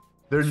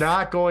 They're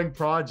not going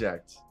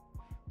project.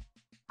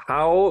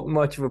 How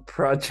much of a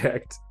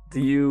project do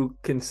you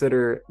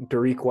consider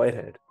Dariq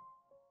Whitehead?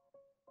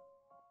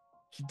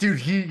 Dude,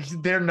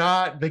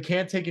 they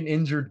can't take an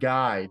injured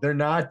guy. They're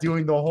not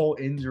doing the whole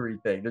injury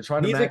thing. They're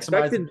trying to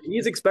maximize.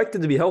 He's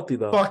expected to be healthy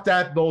though. Fuck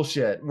that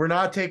bullshit. We're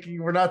not taking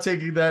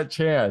that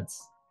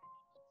chance.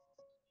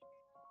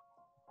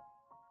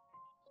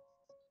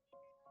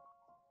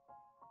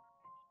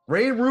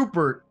 Ray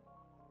Rupert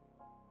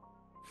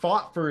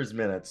fought for his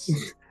minutes.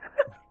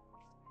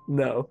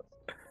 No.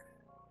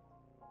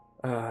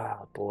 Ah,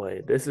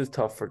 boy, this is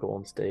tough for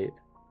Golden State.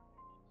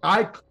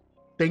 I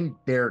think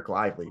Derek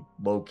Lively,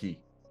 low key.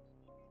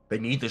 They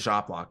need the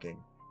shot blocking.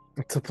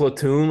 It's a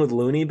platoon with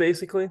Looney,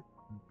 basically.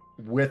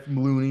 With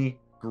Looney,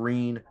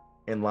 Green,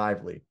 and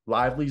Lively.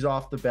 Lively's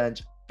off the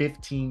bench,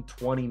 15,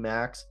 20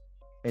 max.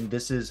 And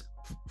this is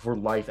for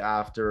life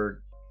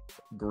after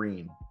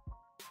Green.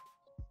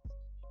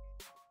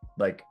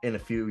 Like in a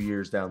few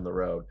years down the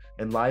road.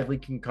 And Lively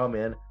can come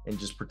in and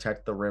just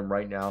protect the rim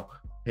right now.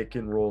 Pick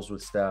and rolls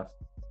with Steph.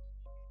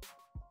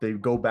 They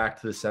go back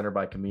to the center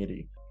by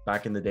committee.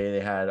 Back in the day,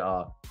 they had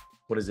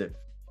what is it?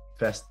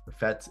 Fetis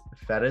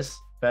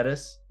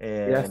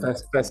and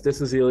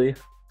Festus Ezeli.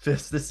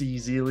 Festus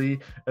Ezeli,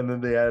 and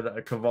then they had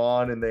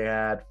Kavan, and they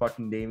had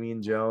fucking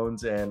Damian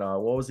Jones, and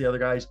what was the other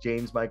guys?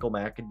 James Michael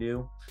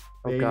McAdoo.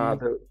 Oh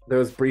god, there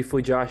was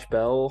briefly Josh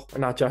Bell, or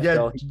not Josh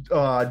Bell.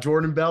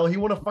 Jordan Bell. He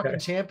won a fucking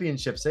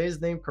championship. Say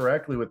his name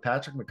correctly with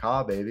Patrick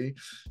McCaw, baby.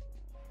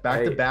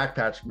 Back to back,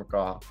 Patrick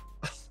McCaw.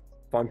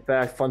 Fun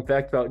fact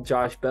about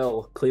Josh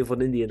Bell,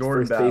 Cleveland Indians.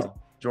 Jordan Bell.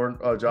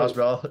 Josh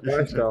Bell.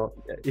 Josh Bell.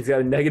 He's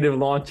got a negative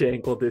launch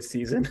ankle this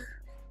season.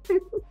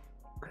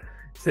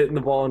 He's hitting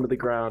the ball into the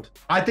ground.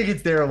 I think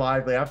it's there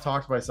Lively. I've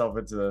talked myself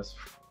into this.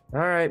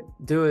 All right,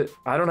 do it.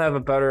 I don't have a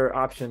better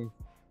option.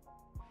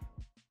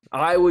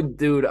 I think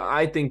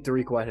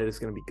Dariq Whitehead is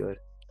going to be good.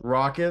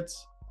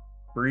 Rockets,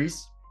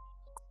 Brees.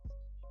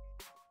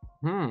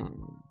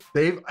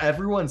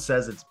 Everyone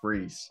says it's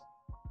Brees.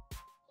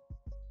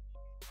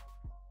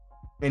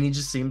 And he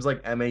just seems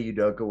like Ime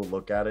Udoka will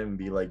look at him and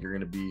be like,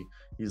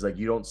 he's like,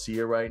 you don't see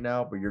it right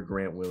now, but you're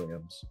Grant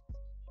Williams.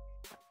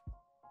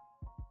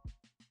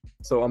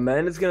 So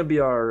Amen is going to be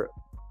our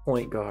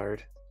point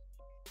guard,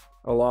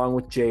 along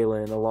with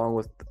Jalen, along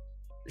with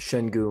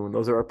Shengun.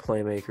 Those are our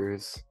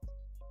playmakers.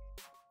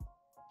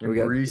 We And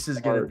got Brees is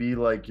gonna Art. be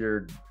like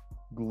your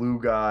glue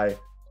guy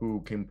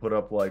who can put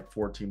up like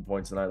 14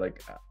 points a night,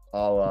 like a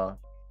la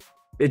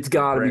It's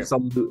got to be Grant.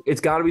 someone who.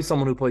 It's got to be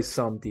someone who plays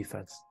some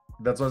defense.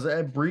 That's what I was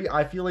saying. Bree,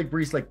 I feel like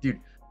Brees, like, dude,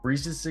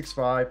 Brees is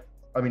 6'5".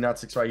 I mean, not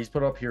 6'5". He's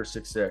put up here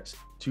 6'6",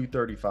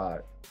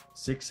 235,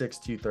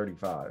 6'6",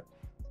 235.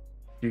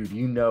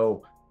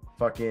 Dude,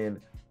 fucking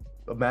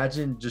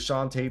imagine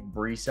Deshaun Tate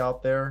Brees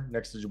out there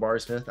next to Jabari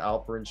Smith,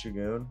 Alperen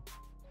Şengün.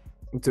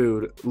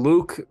 Dude,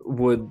 Luke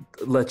would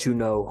let you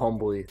know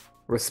humbly,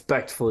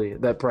 respectfully,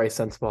 that Bryce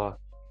Sensabaugh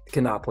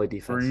cannot play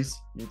defense. Brees,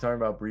 you talking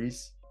about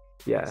Brees?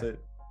 Yeah.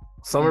 It.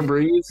 Summer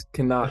Breeze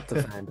cannot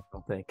defend, I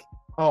don't think.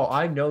 Oh,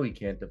 I know he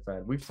can't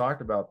defend. We've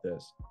talked about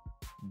this.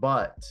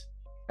 But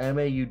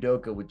M.A.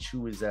 Udoka would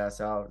chew his ass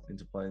out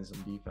into playing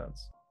some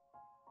defense.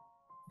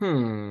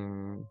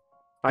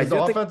 His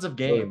offensive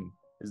game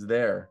is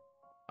there.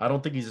 I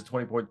don't think he's a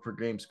 20 point per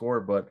game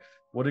scorer, but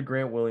what did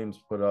Grant Williams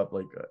put up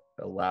like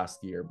a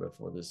last year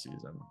before this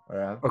season?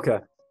 Yeah. Okay.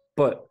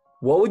 But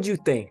what would you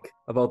think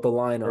about the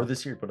lineup? Or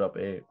this year put up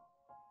 8.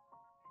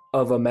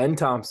 Of Amen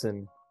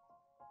Thompson,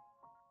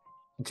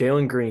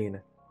 Jalen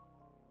Green,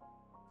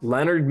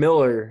 Leonard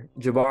Miller,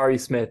 Jabari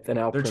Smith, and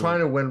Alperen. They're trying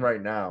to win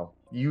right now.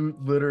 You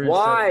literally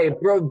Why, said,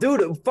 bro?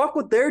 Dude, fuck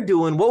what they're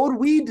doing. What would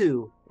we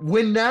do?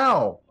 win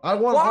now. I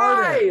want Why?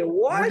 Harden.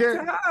 What?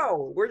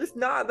 How? We're just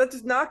not. That's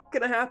just not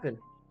gonna happen.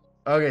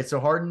 Okay, so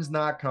Harden's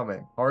not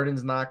coming.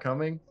 Harden's not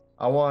coming.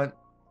 I want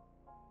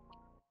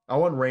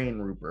Rain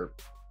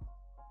Rupert.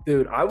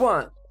 Dude, I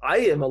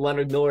am a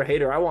Leonard Miller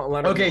hater. I want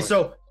Leonard Okay,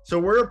 Miller. so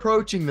we're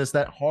approaching this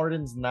that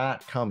Harden's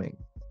not coming.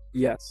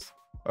 Yes.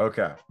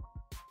 Okay.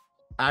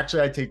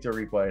 Actually, I take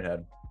Tariq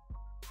Whitehead.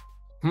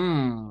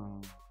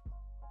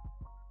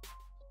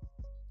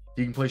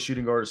 He can play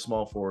shooting guard or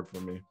small forward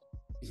for me.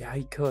 Yeah,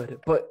 he could.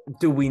 But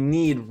do we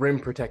need rim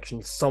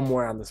protection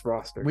somewhere on this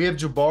roster? We have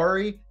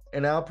Jabari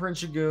and Alperen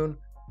Şengün,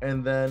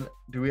 and then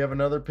do we have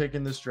another pick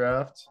in this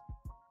draft?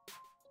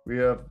 We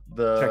have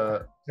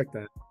Check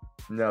that.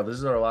 No, this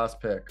is our last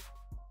pick.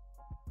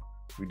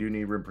 We do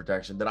need rim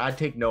protection. Then I'd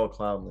take Noah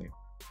Clowney.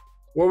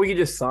 Or we could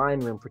just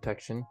sign rim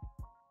protection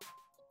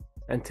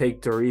and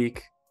take Tariq.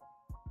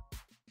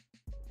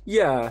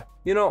 Yeah,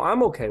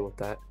 I'm okay with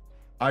that.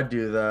 I'd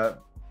do that.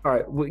 All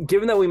right,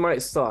 given that we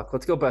might suck,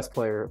 let's go best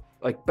player,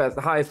 like best,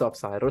 the highest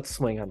upside. Let's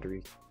swing on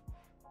Tariq.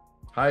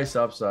 Highest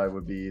upside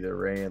would be either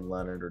Ray and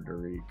Leonard or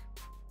Tariq.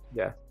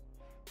 Yeah,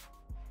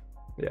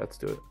 let's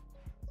do it.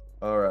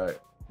 All right,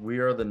 we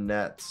are the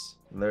Nets.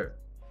 And they're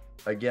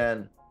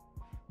again.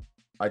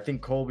 I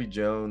think Colby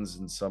Jones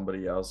and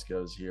somebody else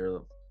goes here,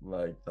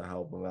 like to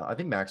help him out. I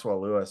think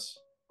Maxwell Lewis.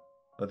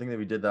 I think that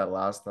we did that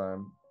last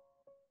time.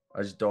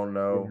 I just don't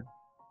know. Yeah.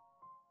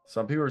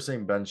 Some people are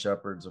saying Ben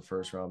Shepherd's a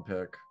first round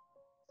pick.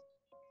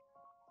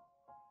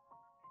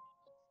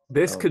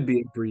 This could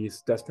be a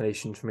breeze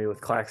destination for me with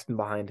Claxton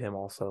behind him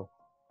also.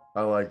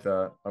 I like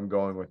that. I'm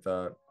going with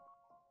that.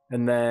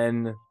 And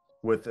then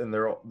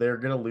they're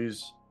gonna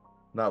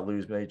not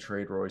lose, maybe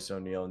trade Royce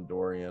O'Neal and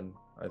Dorian.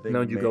 I think.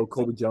 No, you go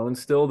Colby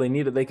Jones still.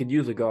 They could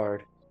use a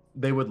guard.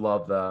 They would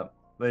love that.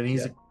 And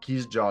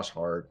he's Josh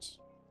Hart.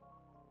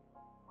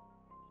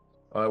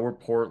 We're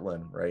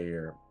Portland right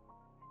here.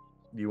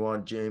 Do you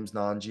want James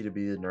Nanji to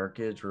be the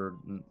Nurkic or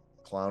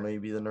Clowney to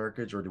be the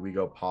Nurkic, or do we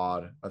go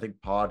Pod? I think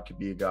Pod could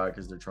be a guy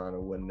because they're trying to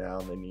win now.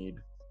 They need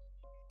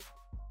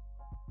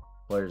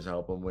players to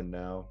help them win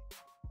now.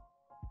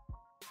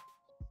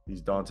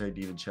 He's Dante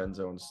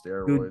DiVincenzo on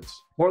steroids. Dude,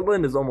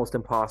 Portland is almost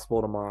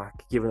impossible to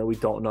mock, given that we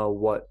don't know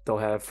what they'll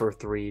have for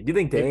 3. Do you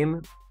think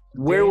Dame?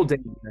 Where will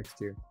Dame be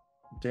next year?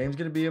 Dame's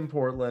gonna be in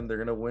Portland. They're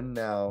gonna win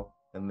now,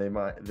 and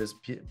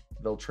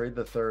they'll trade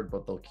the 3rd,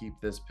 but they'll keep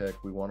this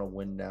pick. We want a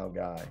win now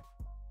guy.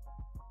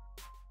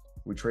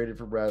 We traded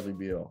for Bradley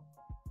Beal.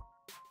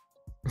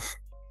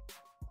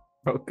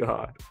 Oh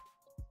God.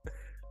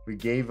 We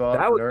gave up.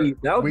 That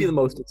would be the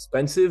most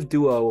expensive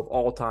duo of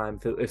all time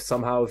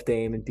if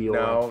Dame and Beal.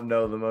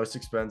 No, the most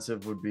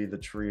expensive would be the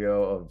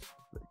trio of,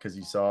 because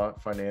you saw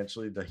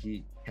financially the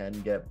Heat can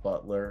get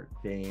Butler,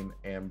 Dame,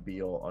 and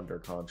Beal under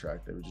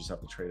contract. They would just have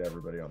to trade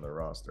everybody on their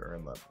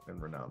roster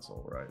and renounce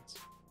all rights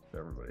to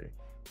everybody.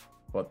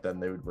 But then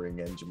they would bring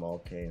in Jamal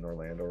Cain,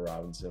 Orlando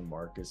Robinson,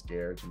 Marcus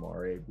Garrett,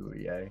 Jamare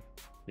Bouye,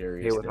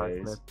 Darius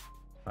Days,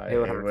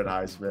 Haywood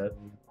Highsmith.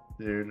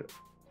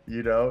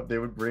 Dude, they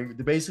would bring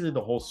basically the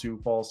whole Sioux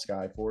Falls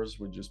Skyforce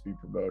would just be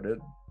promoted.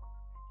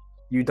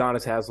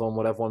 Udonis Haslem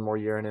would have one more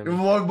year in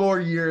him. One more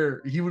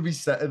year. He would be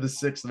set in the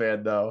 6th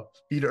man, though.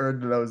 He'd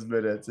earned those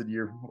minutes in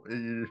year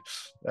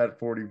at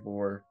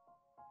 44.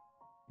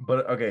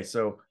 But okay,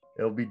 so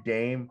it'll be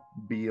Dame,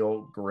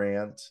 Beal,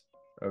 Grant.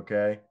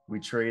 Okay. We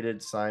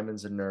traded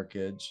Simons and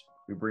Nurkic.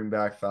 We bring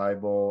back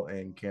Thibault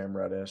and Cam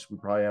Reddish. We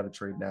probably have to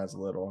trade Naz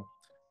Little.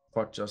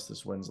 Fuck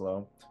Justice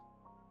Winslow.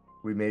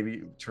 We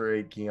maybe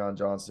trade Keon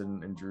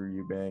Johnson and Drew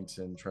Eubanks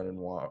and Trenton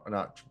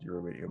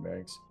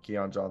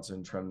Keon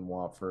Johnson, Trenton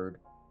Watford.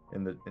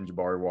 in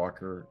Jabari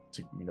Walker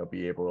to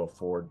be able to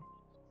afford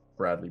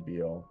Bradley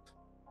Beal,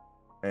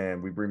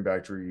 and we bring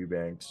back Drew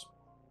Eubanks,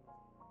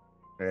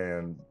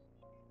 and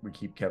we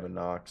keep Kevin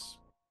Knox.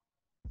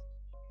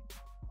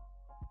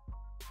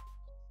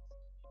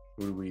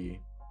 Who do we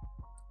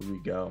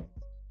go?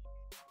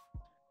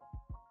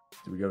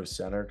 Do we go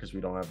center because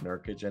we don't have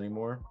Nurkic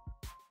anymore?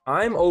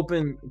 I'm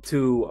willing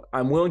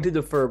to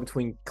defer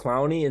between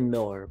Clowney and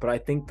Miller, but I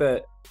think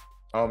that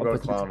I'm a going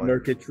potential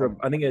Clowney.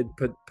 I think a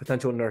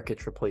potential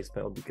Nurkic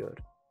replacement would be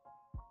good.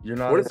 You're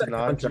not What is into that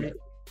contract? Najee?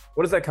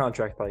 What is that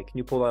contract like? Can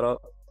you pull that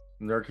up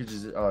Nurkic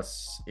is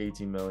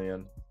 18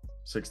 million,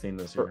 16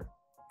 this year.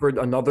 for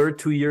another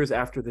 2 years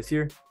after this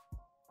year?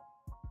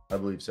 I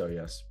believe so.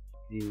 Yes.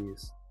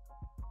 Jeez.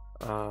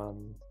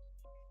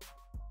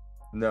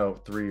 No,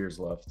 3 years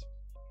left.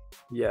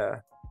 Yeah.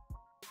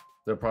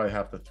 They'll probably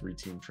have to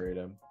 3-team trade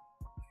him.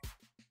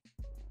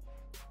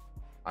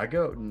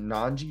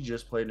 Najee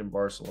just played in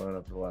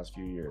Barcelona for the last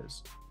few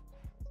years.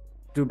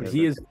 Dude, but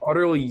he is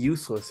utterly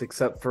useless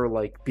except for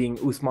like being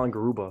Usman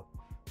Garuba.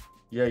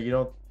 Yeah,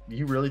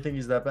 you really think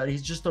he's that bad?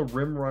 He's just a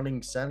rim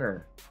running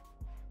center.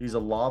 He's a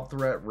lob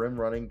threat, rim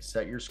running,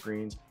 set your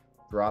screens,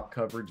 drop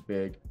coverage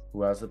big,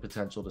 who has the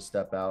potential to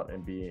step out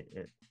and be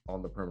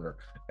on the perimeter.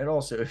 And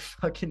also, if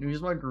fucking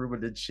Usman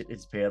Garuba did shit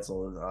his pants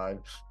all the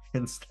time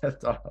and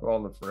stepped out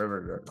on the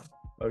perimeter,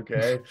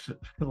 okay?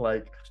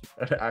 Like,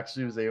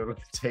 actually was able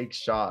to take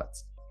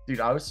shots. Dude,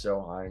 I was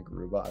so high in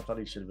Garuba. I thought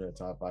he should have been a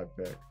top 5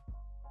 pick.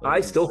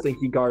 I still think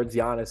he guards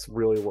Giannis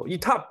really well. You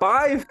top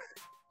 5?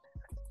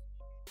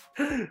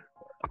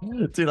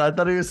 Dude, I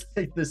thought he was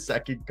like the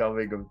second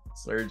coming of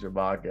Serge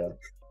Ibaka,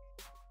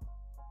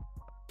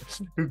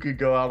 who could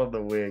go out on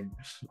the wing,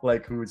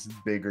 like who's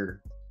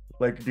bigger.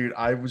 Like, dude,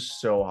 I was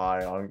so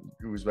high on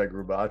Usman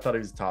Garuba. I thought he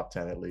was top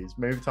 10 at least,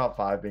 maybe top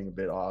 5 being a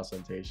bit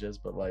ostentatious,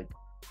 but like,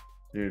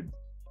 dude,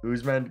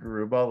 Usman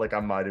Garuba, like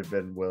I might have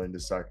been willing to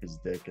suck his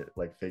dick,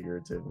 like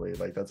figuratively.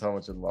 Like that's how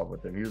much in love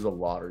with him. He was a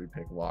lottery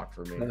pick lock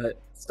for me.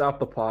 Stop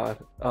the pod.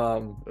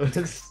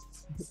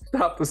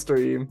 Stop the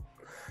stream.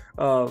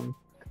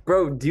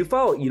 Bro, do you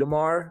follow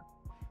Itamar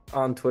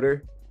on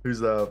Twitter?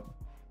 Who's up?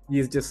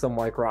 He's just some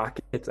like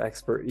Rockets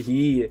expert.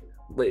 He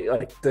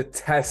like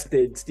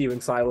detested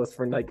Steven Silas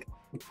for like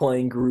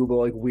playing Garuba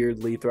like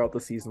weirdly throughout the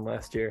season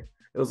last year.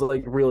 It was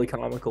like really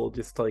comical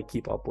just to like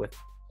keep up with.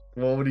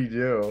 What would he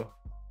do?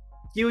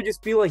 He would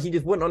just be like, he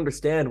just wouldn't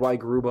understand why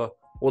Garuba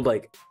would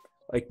like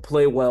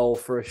play well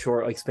for a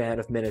short like span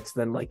of minutes,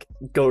 then like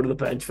go to the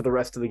bench for the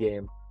rest of the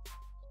game.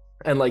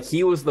 And like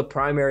he was the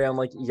primary on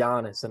like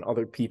Giannis and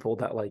other people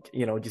that like,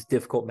 just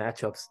difficult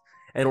matchups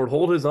and would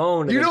hold his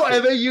own. Ime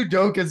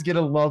Udoka's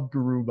gonna love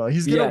Garuba.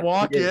 He's gonna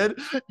walk in,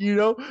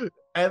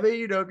 Ime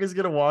Udoka's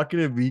gonna walk in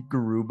and meet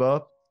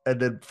Garuba, and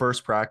then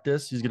first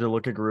practice, he's gonna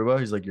look at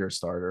Garuba. He's like, "You're a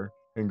starter,"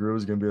 and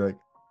Garuba's gonna be like,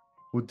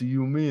 "What do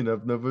you mean?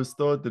 I've never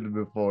started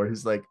before."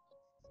 He's like,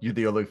 "You're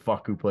the only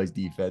fuck who plays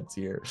defense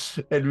here,"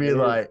 and be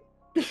like.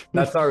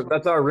 That's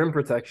our rim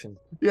protection.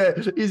 Yeah,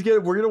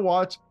 we're gonna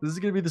watch. This is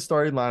gonna be the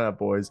starting lineup,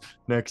 boys,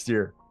 next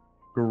year.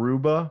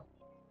 Garuba,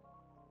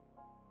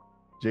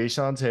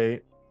 Jayshawn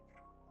Tate,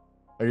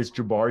 I guess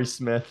Jabari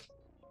Smith,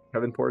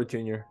 Kevin Porter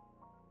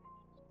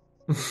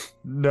Jr.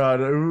 No,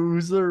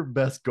 who's their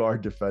best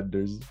guard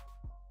defenders?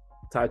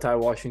 Ty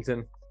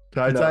Washington.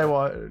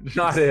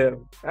 Not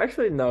him.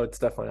 Actually, no, it's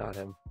definitely not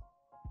him.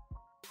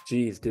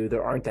 Jeez, dude,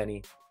 there aren't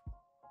any.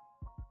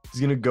 He's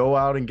gonna go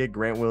out and get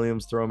Grant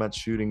Williams, throw him at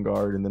shooting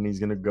guard, and then he's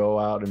gonna go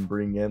out and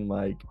bring in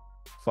like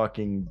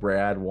fucking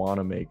Brad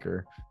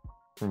Wanamaker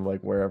from like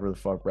wherever the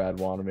fuck Brad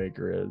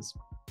Wanamaker is.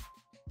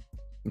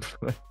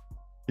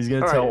 He's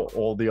gonna tell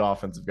all the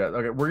offensive guys.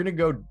 Okay, we're gonna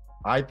go.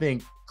 I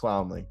think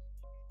Clowney.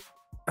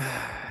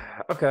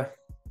 Okay.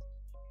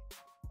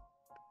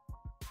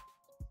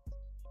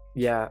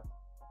 Yeah.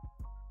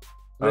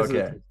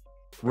 Okay.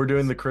 We're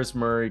doing the Chris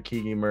Murray,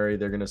 Keegan Murray.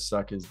 They're gonna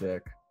suck his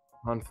dick.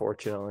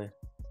 Unfortunately.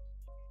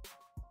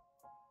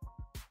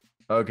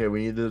 Okay,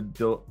 we need the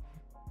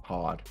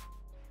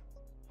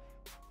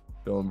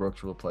Dillon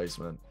Brooks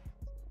replacement.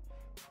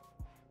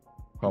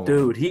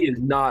 Dude, he is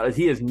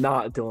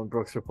not Dillon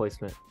Brooks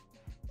replacement.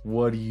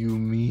 What do you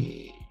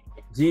mean?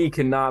 He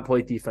cannot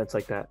play defense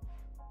like that.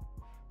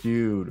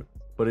 Dude,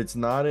 but it's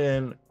not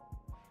in.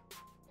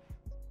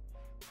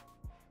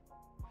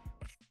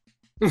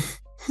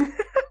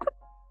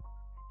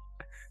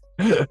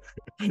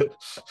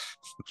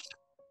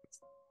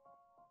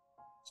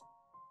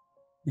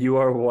 You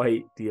are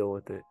white, deal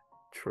with it.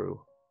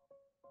 True.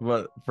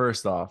 But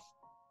first off,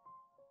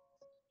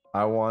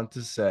 I want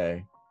to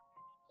say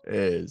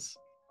is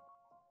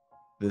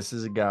this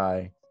is a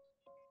guy.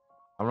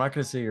 I'm not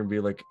gonna say you're gonna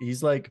be like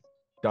he's like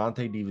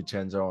Dante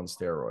DiVincenzo on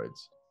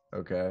steroids.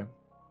 Okay.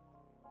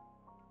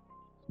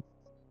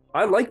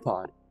 I like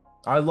Pod.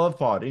 I love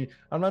Pod.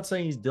 I'm not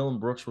saying he's Dillon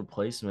Brooks'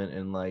 replacement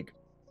and like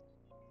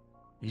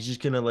he's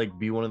just gonna like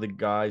be one of the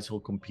guys who'll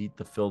compete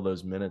to fill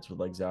those minutes with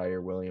like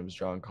Zaire Williams,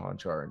 John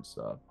Conchar, and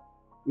stuff.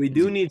 We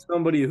do need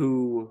somebody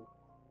who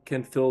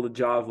can fill the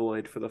jaw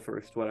void for the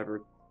first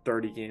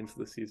 30 games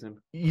this season.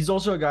 He's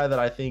also a guy that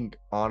I think,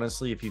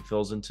 honestly, if he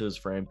fills into his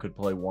frame, could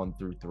play 1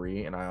 through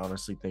 3. And I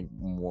honestly think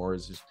more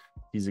is just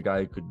he's a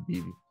guy who could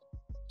be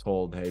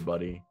told, "Hey,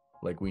 buddy,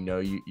 like we know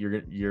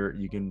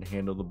you can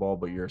handle the ball,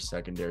 but you're a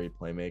secondary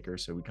playmaker,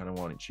 so we kind of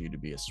wanted you to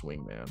be a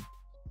swing man."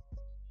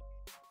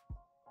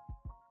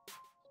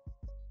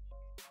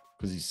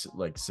 Because he's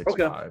like 6'5".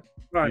 All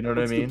right, you know what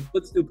I mean?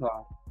 Let's do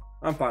pod.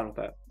 I'm fine with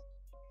that.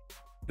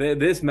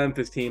 This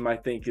Memphis team, I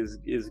think,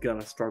 is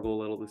gonna struggle a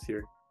little this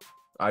year.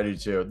 I do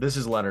too. This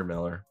is Leonard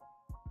Miller.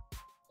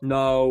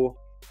 No.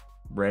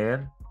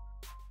 Rand?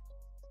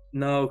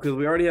 No, because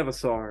we already have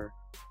Asar.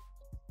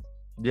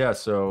 Yeah,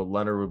 so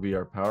Leonard would be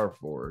our power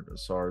forward.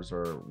 Asar's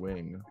our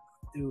wing.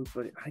 Dude,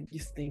 but I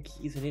just think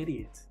he's an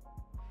idiot.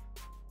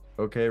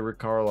 Okay, Rick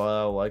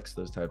Carlisle likes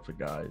those types of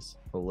guys.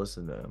 He'll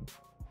listen to him.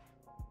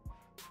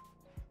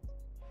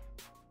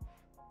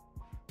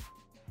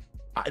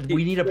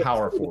 We need a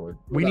power forward.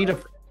 We need a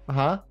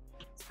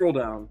Scroll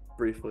down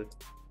briefly.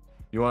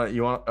 You want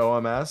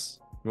OMS?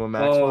 You want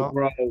Maxwell? Oh,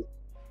 bro.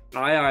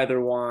 I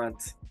either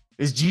want.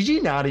 Is Gigi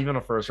not even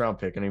a first round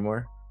pick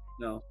anymore?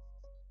 No.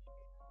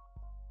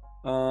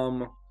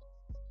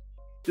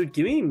 Dude,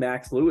 give me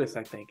Max Lewis,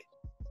 I think.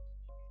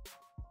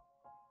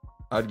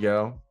 I'd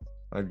go.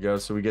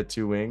 So we get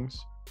 2 wings.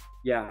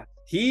 Yeah.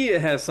 He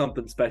has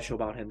something special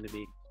about him to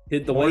me.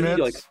 The way he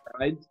like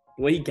strides,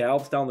 the way he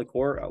gallops down the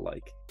court, I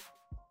like.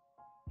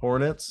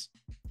 Hornets?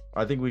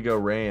 I think we go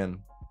Rand.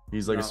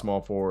 He's like a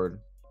small forward.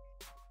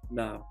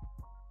 No.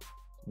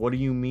 What do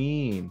you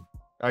mean?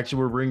 Actually,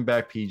 we're bringing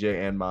back PJ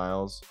and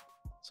Miles.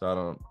 So I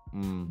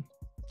don't.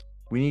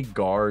 We need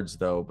guards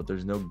though, but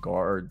there's no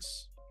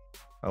guards.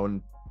 I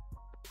wouldn't.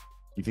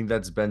 You think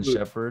that's Ben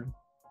Shepherd?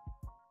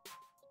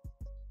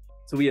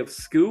 So we have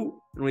Scoot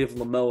and we have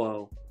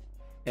LaMelo,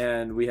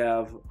 and we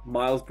have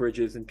Miles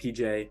Bridges and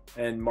PJ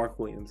and Mark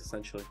Williams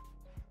essentially.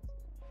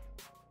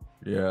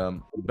 Yeah,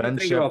 Ben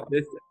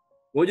Shepherd.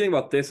 What do you think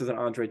about this as an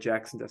Andre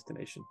Jackson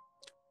destination?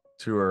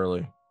 Too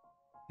early.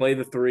 Play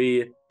the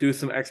 3, do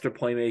some extra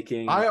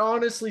playmaking. I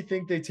honestly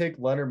think they take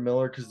Leonard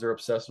Miller because they're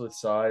obsessed with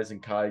size,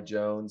 and Kai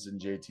Jones and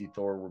JT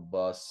Thor were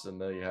busts,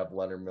 and then you have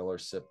Leonard Miller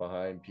sit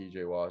behind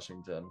PJ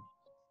Washington.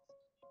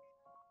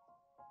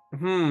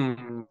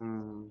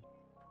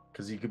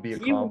 Because he could be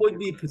He would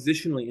be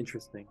positionally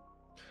interesting.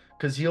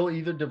 Because he'll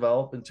either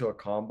develop into a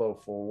combo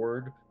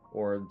forward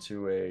or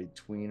into a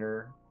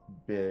tweener,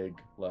 big,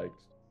 like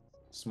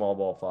small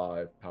ball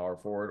 5 power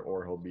forward,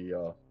 or he'll be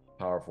a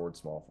power forward,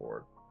 small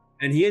forward.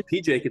 And he and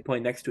PJ could play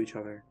next to each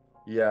other.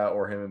 Yeah,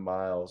 or him and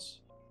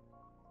Miles.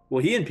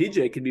 Well, he and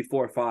PJ could be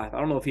 4 or 5. I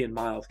don't know if he and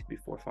Miles could be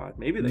 4 or 5.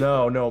 Maybe they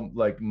No,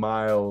 like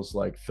Miles,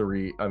 like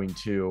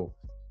 2.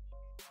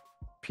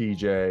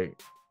 PJ,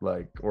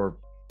 like, or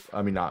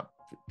I mean, not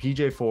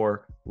PJ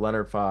 4,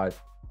 Leonard 5,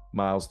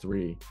 Miles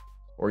 3.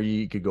 Or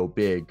you could go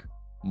big,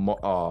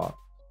 Mark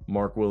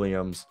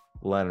Williams,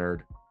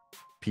 Leonard,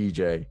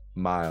 PJ,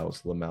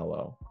 Miles,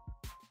 LaMelo,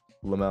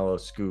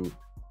 Scoop.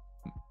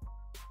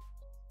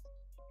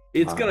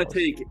 It's Miles, gonna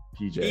take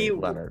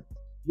PJ, Leonard.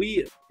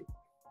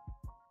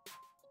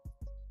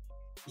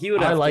 He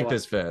would. I like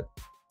this fit.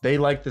 They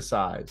like the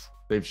size.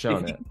 They've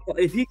shown it.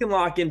 If he can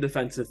lock in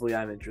defensively,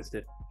 I'm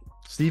interested.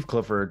 Steve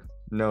Clifford,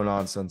 no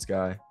nonsense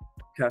guy.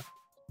 Okay,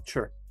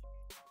 sure.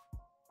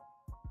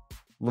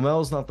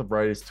 LaMelo's not the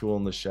brightest tool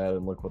in the shed,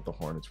 and look what the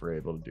Hornets were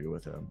able to do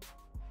with him.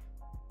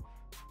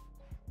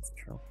 That's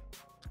true.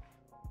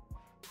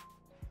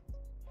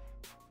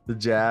 The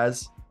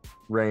Jazz,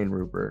 Rain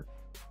Rupert.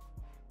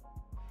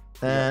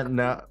 And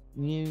now,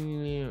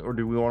 or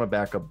do we want to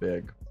back up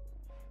big?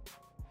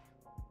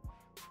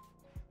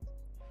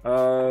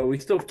 We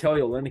still have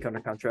Kelly Olynyk under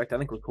contract. I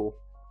think we're cool.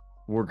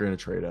 We're gonna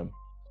trade him,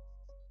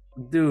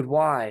 dude.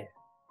 Why?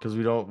 Because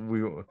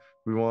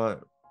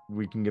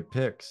we can get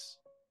picks.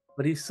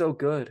 But he's so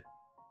good.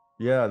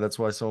 Yeah, that's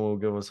why someone will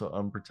give us an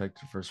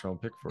unprotected first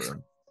round pick for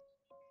him.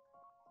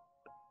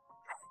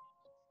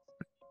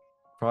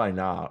 Probably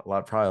not.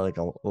 Probably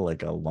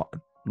like a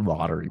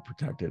lottery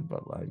protected,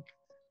 but like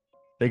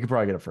they could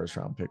probably get a first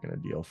round pick in a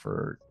deal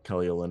for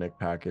Kelly Olynyk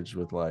package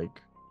with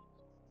like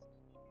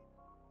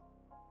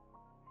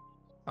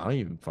I don't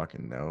even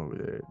fucking know,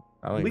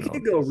 dude. We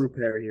could go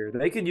Rupert here.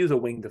 They could use a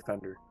wing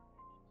defender.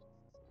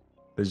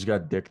 They just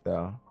got Dick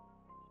though.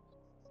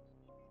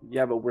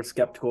 Yeah, but we're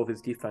skeptical of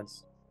his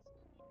defense.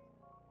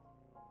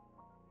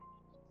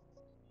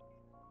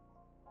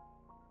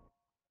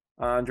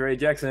 Andre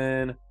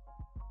Jackson.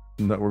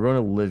 No, we're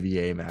going to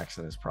Olivier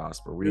Maximus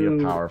Prosper. We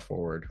need a power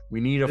forward.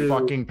 We need a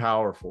fucking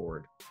power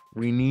forward.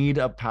 We need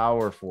a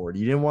power forward.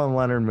 You didn't want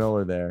Leonard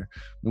Miller there.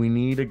 We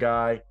need a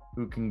guy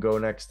who can go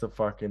next to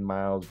fucking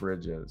Miles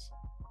Bridges.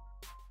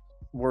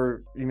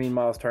 You mean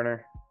Miles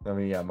Turner? I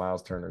mean, yeah,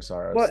 Miles Turner.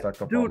 Sorry, I was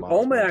stuck up on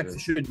Miles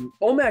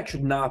Omax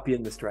should not be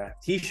in this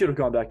draft. He should have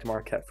gone back to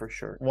Marquette for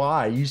sure.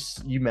 Why?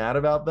 You mad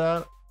about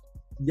that?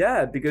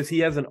 Yeah, because he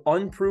has an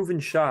unproven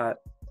shot,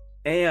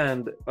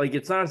 and like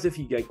it's not as if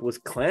he was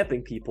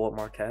clamping people at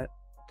Marquette.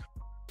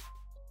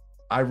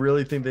 I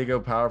really think they go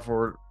power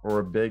forward or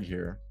a big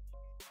here.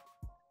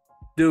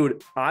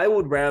 Dude, I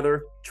would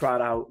rather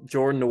trot out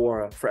Jordan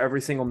Nwora for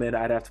every single mid.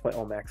 I'd have to play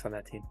Omax on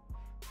that team.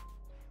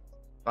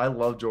 I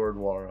love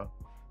Jordan Wara.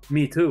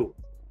 Me too.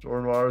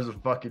 Jordan Wara is a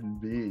fucking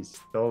beast.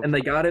 Don't, And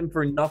they got him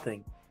for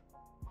nothing.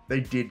 they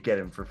did get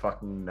him for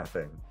fucking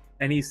nothing.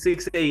 And he's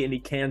 6'8" and he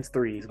cans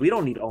threes. We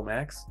don't need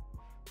Omax.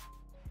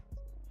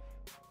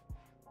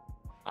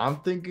 I'm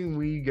thinking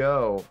we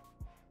go.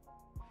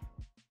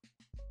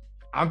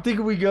 Fucking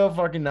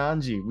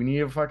Nanji. We need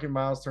a fucking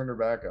Miles Turner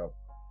backup.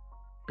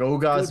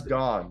 Goga's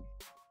gone.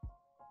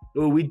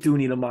 Oh, we do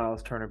need a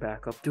Miles Turner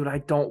backup. Dude, I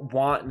don't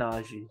want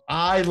Najee.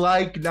 I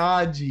like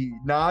Najee.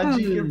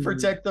 Najee can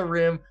protect the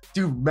rim.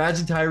 Dude,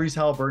 imagine Tyrese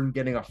Halliburton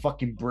getting a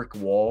fucking brick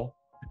wall.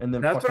 And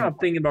then That's fucking... what I'm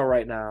thinking about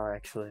right now,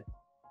 actually.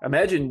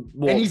 Imagine.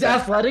 Well, and he's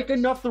athletic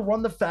enough to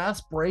run the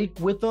fast break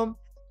with him,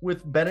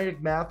 with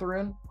Benedict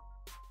Mathurin.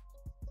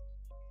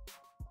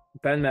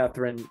 Ben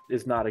Mathurin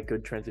is not a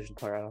good transition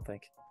player, I don't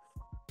think.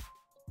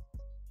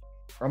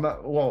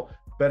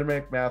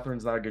 Benedict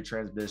Matherin's not a good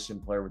transition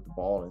player with the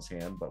ball in his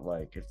hand, but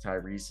like if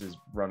Tyrese is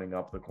running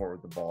up the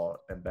court with the ball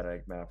and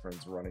Benedict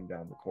Matherin's running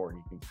down the court,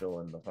 he can fill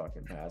in the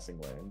fucking passing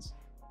lanes.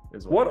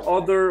 What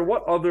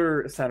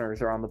other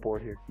centers are on the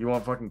board here? You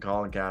want fucking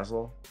Colin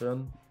Castle,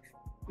 then?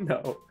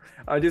 No,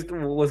 I just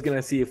was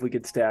gonna see if we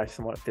could stash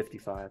someone at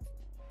 55.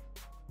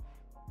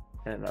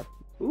 And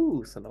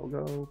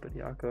Sanogo,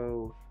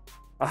 Bediako,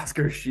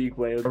 Oscar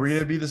Shigwe. Are we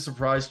gonna be the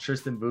surprise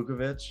Tristan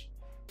Vukovic?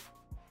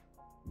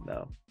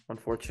 No,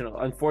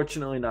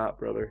 unfortunately not,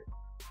 brother.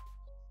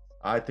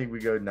 I think we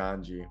go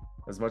Nanji.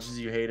 As much as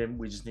you hate him,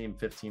 we just need him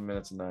 15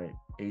 minutes a night,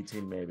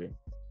 18 maybe.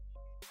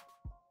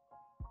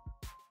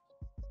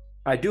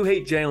 I do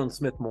hate Jalen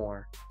Smith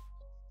more.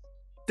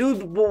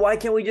 Dude, well, why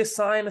can't we just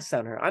sign a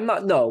center?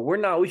 We're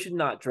not. We should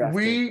not draft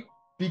him.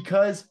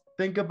 Because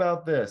think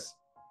about this.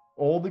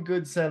 All the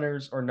good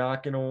centers are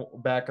not going to,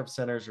 backup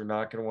centers are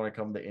not going to want to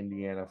come to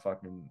Indiana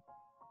fucking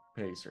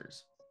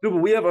Pacers. Dude, but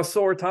we have a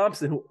Sora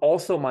Thompson who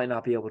also might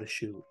not be able to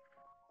shoot.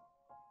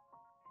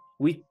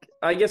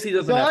 I guess he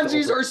doesn't have to.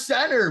 Najee's our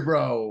center,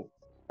 bro.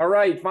 All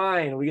right,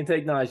 fine. We can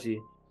take Najee.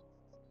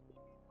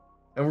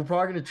 And we're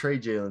probably going to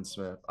trade Jalen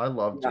Smith. I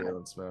love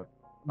Jalen Smith.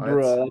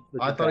 Bro,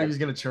 I thought he was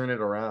going to turn it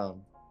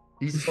around.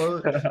 He's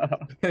so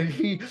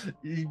he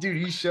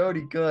showed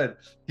he could.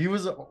 He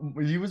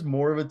was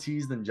more of a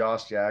tease than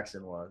Josh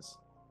Jackson was.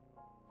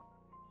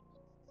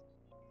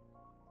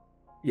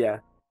 Yeah,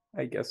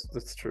 I guess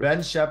that's true.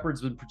 Ben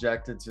Shepherd's been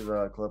projected to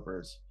the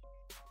Clippers.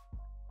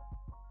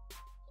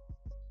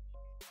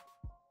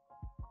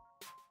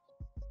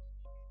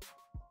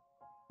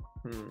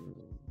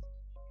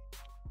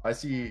 I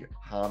see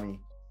Hami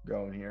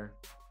going here.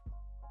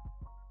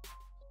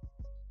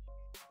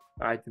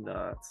 I do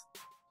not.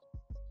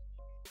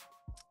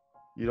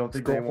 You don't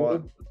think they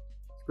want?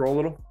 Scroll a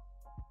little.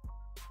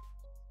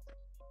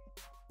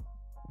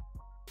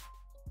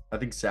 I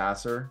think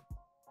Sasser.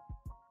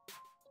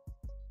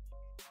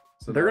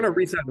 So they're gonna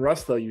resign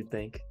Russ, though. You'd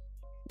think.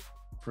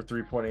 For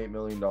 $3.8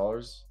 million,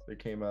 they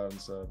came out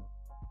and said.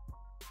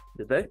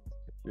 Did they?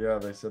 Yeah,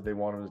 they said they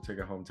wanted to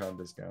take a hometown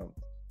discount.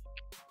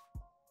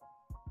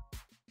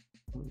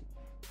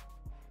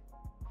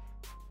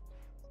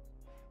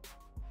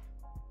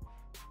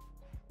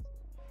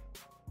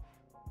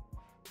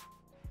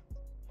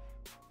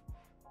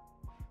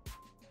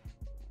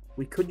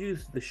 We could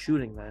use the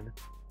shooting then.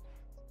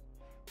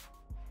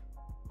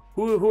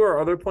 Who are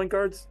other point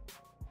guards?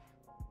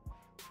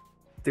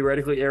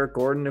 Theoretically, Eric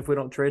Gordon if we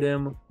don't trade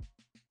him.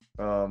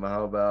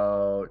 How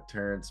about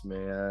Terrence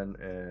Mann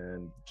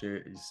and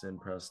Jason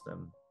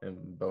Preston and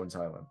Bones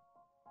Highland?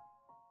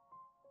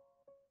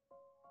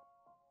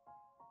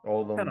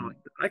 All of them.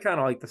 I kind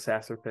of like the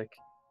Sasser pick.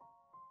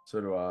 So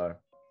do I.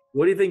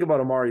 What do you think about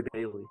Amari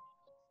Bailey?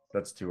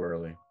 That's too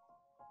early.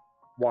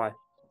 Why?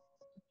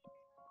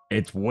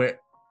 It's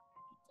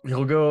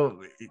he'll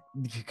go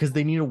because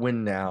they need a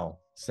win now.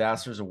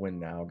 Sasser's a win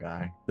now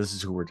guy. This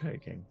is who we're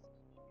taking.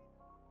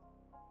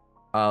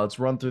 Let's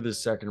run through this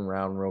second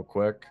round real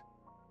quick.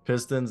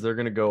 Pistons, they're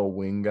gonna go a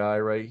wing guy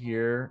right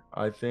here,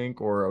 I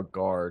think, or a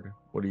guard.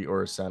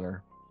 Or a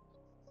center?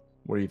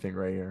 What do you think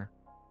right here?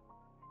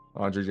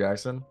 Andre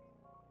Jackson?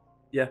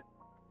 Yeah.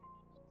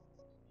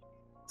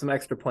 Some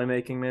extra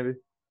playmaking, maybe.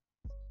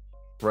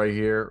 Right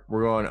here,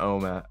 we're going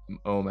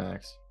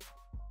Omax.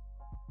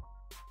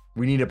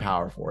 We need a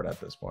power forward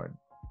at this point.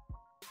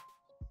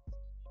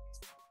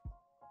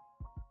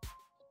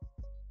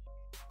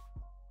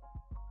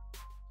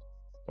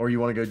 Or you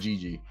want to go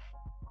GG?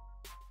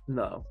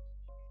 No.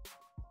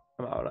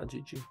 I'm out on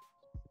GG.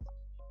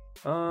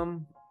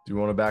 Do you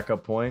want a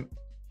backup point?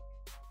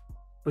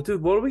 But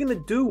dude, what are we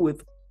gonna do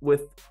with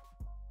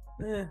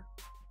They're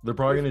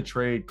probably gonna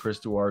trade Chris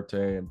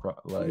Duarte and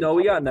No,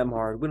 we got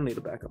Nemhard. We don't need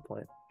a backup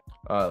point.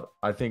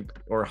 I think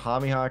or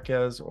Jaime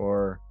Jaquez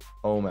or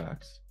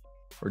Omax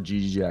or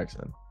GG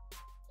Jackson.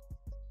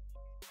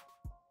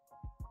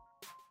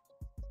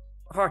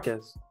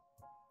 Jaquez.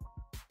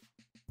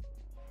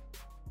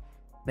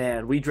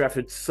 Man, we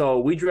drafted,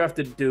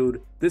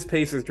 dude. This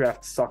Pacers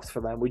draft sucks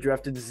for them. We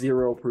drafted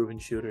 0 proven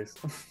shooters.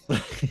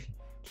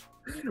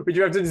 We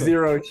drafted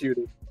 0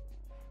 shooting.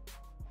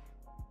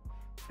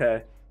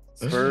 Okay.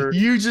 Spurs.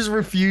 You just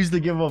refuse to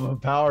give them a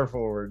power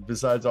forward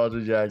besides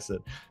Andre Jackson.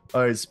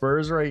 All right,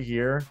 Spurs right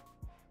here.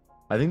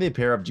 I think they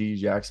pair up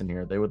G.G. Jackson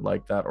here. They would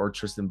like that, or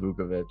Tristan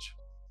Vukovic,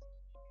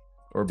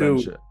 or Ben.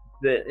 Dude,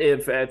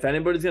 if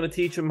anybody's gonna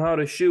teach him how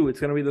to shoot, it's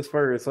gonna be the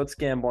Spurs. Let's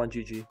gamble on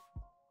GG.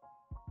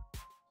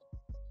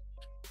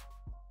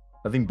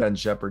 I think Ben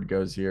Shepherd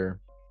goes here.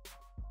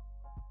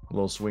 A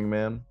little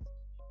swingman.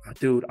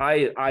 Dude,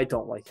 I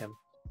don't like him.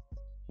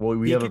 Well,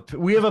 we have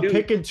a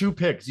pick and 2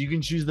 picks. You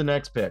can choose the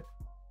next pick.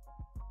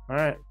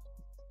 All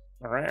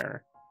right.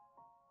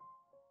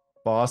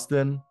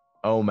 Boston,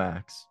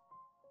 Omax.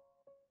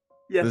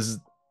 Yeah.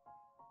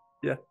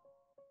 Yeah.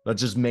 That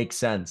just makes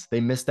sense. They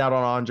missed out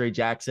on Andre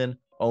Jackson.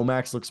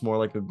 Omax looks more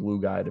like a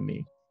glue guy to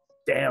me.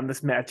 Damn,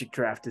 this Magic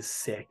draft is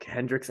sick.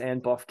 Hendricks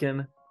and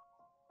Buffkin.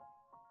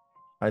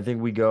 I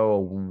think we go a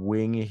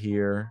wing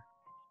here.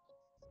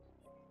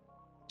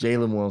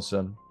 Jalen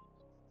Wilson.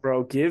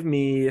 Bro, give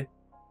me.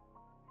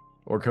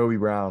 Or Kobe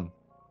Brown.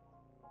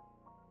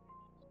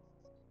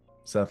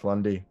 Seth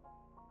Lundy.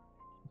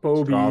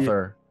 Bobby.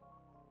 Strother.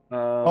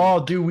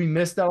 Oh, dude, we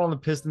missed out on the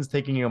Pistons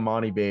taking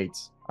Amani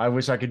Bates. I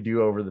wish I could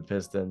do over the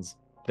Pistons.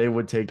 They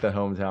would take the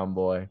hometown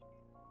boy.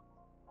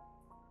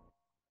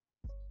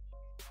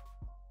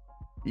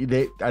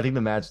 I think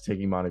the Magic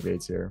taking Amani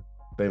Bates here.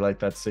 They like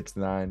that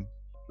 6'9".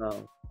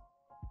 No.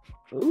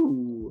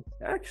 Ooh,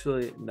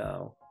 actually,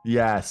 no.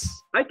 Yes.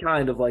 I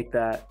kind of like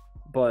that,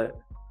 but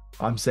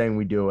I'm saying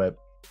we do it.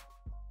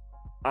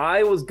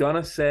 I was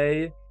gonna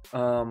say,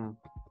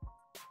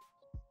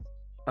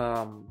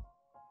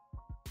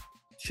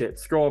 shit.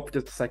 Scroll up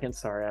just a second.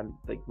 Sorry, I'm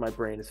like my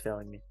brain is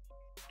failing me.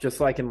 Just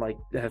so I can like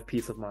have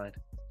peace of mind.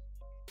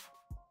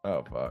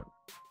 Oh fuck.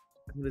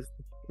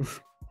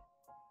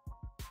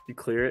 You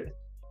clear it?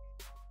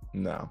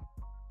 No.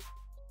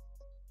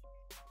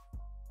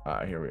 All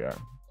right, here we are.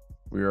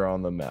 We are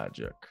on the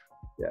Magic.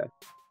 Yeah.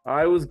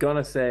 I was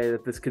gonna say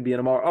that this could be an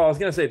Amari. Oh, I was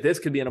gonna say this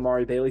could be an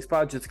Amari Bailey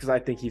spot just because I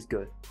think he's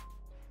good.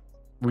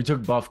 We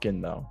took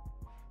Buffkin though.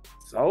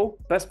 So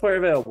best player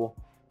available.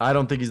 I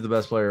don't think he's the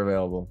best player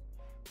available.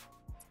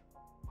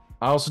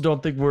 I also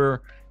don't think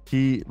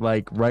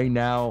right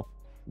now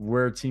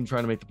we're a team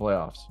trying to make the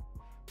playoffs.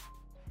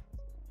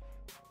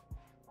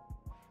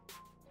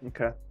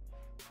 Okay.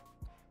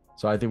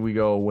 So I think we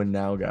go a win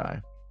now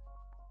guy.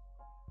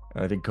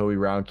 And I think Kobe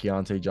Brown,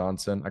 Keontae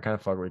Johnson. I kind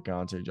of fuck with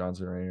Keontae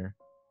Johnson right here.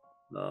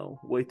 No,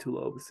 way too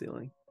low of a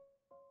ceiling.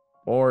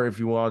 Or if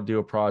you want to do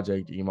a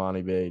project,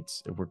 Imani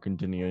Bates, if we're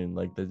continuing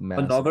like the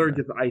another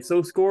just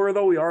ISO scorer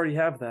though, we already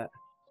have that.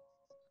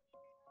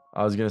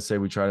 I was gonna say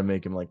we try to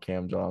make him like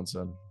Cam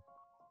Johnson.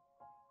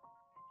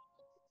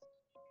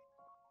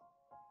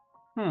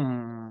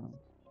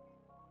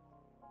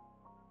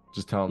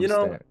 Just tell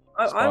him.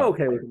 I'm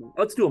okay with him.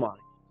 Let's do Imani.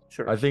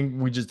 Sure. I think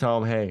we just tell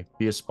him, hey,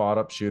 be a spot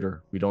up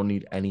shooter. We don't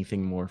need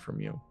anything more from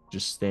you.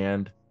 Just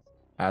stand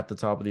at the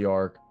top of the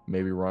arc,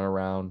 maybe run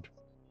around,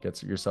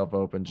 get yourself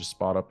open, just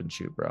spot up and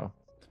shoot, bro.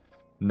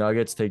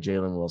 Nuggets take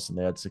Jalen Wilson.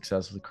 They had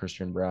success with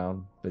Christian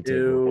Brown.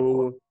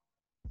 They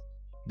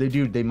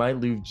might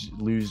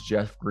lose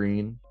Jeff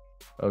Green,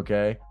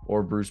 okay,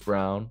 or Bruce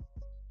Brown.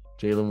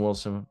 Jalen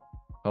Wilson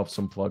helps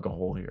them plug a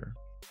hole here.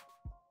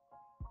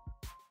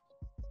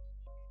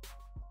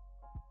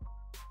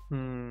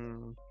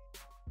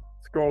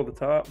 Scroll to the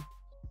top.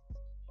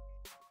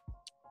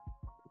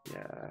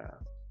 Yeah.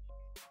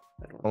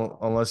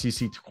 Unless you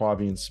see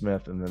Taquavian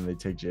Smith and then they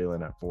take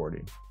Jalen at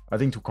 40. I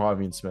think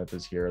Taquavian Smith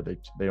is here. They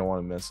don't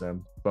want to miss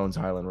him. Bones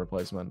Highland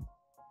replacement.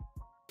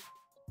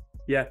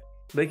 Yeah,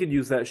 they could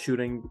use that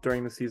shooting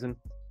during the season.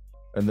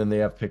 And then they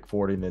have pick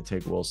 40 and they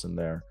take Wilson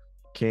there.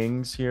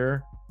 Kings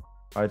here.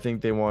 I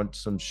think they want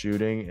some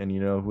shooting, and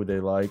you know who they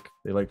like?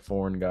 They like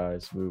foreign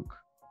guys. Vuk.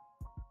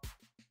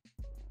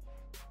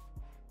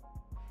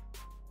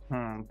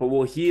 But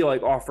will he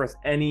like offer us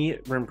any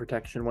rim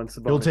protection once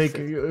the he'll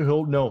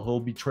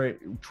be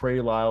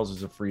Trey Lyles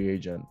as a free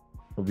agent.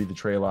 He'll be the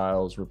Trey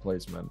Lyles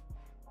replacement.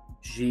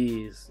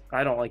 Jeez,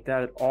 I don't like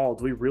that at all.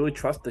 Do we really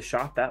trust the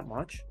shot that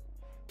much?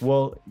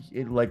 Well,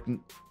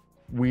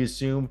 we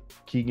assume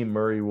Keegan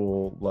Murray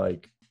will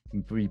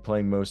be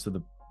playing most of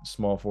the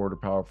small forward or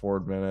power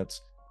forward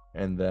minutes,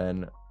 and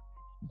then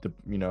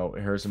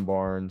Harrison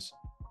Barnes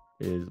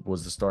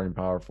was the starting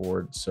power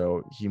forward,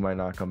 so he might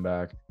not come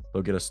back.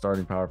 They'll get a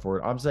starting power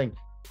forward. I'm saying,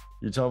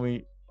 you're telling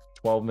me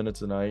 12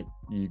 minutes a night,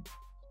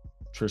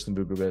 Tristan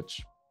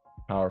Vukovic,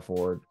 power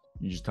forward,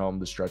 you just tell him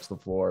to stretch the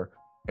floor,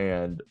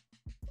 and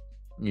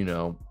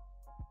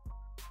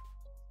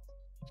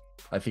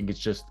I think it's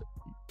just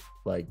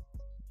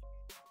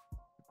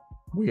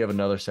we have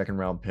another second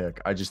round pick.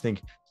 I just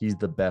think he's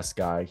the best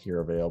guy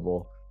here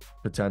available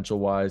potential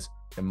wise,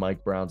 and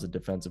Mike Brown's a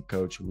defensive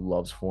coach who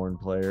loves foreign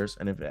players,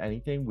 and if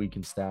anything, we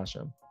can stash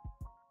him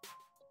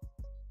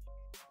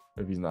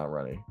if he's not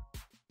ready.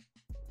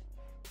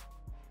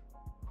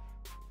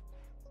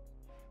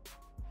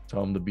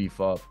 Tell him to beef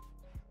up.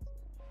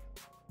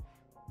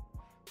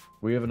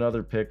 We have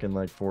another pick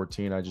in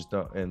 14. I just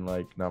don't, in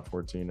not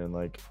 14, in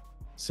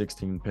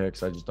 16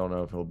 picks. I just don't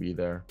know if he'll be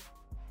there.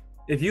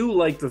 If you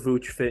like the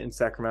Vooch fit in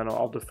Sacramento,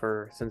 I'll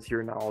defer since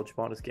you're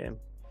knowledgeable on his game.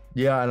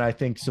 Yeah, and I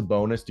think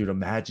Sabonis, dude,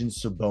 imagine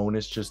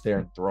Sabonis just there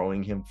and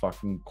throwing him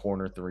fucking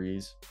corner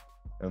threes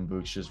and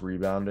Vooch just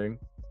rebounding.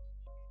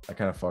 I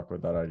kind of fuck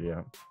with that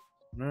idea.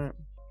 Mm.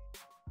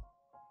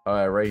 All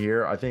right, right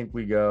here. I think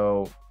we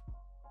go.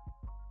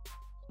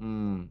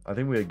 I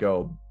think we would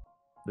go.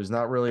 There's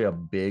not really a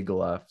big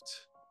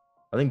left.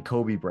 I think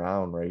Kobe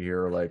Brown right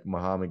here, or like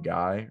Muhammad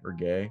Guy or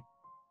Gay.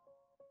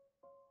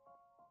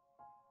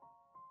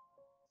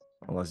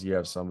 Unless you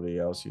have somebody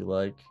else you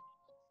like.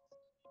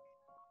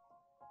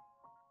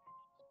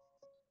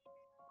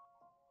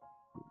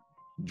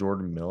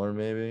 Jordan Miller,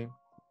 maybe.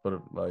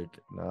 But like,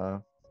 nah.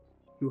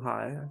 Too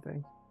high, I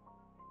think.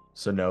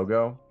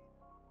 Sonogo.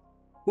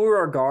 Who are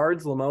our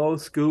guards? LaMelo,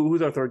 Scoot.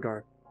 Who's our third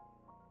guard?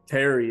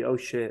 Terry. Oh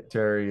shit.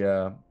 Terry,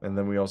 yeah. And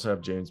then we also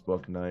have James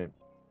Bouknight.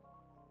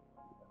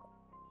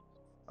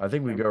 I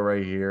think we go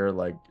right here,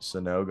 like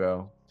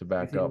Sonogo, to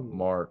back up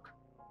Mark.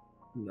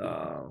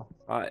 No,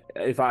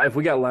 if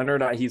we got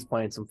Leonard, he's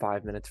playing some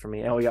 5 minutes for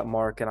me, and we got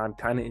Mark, and I'm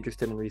kind of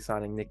interested in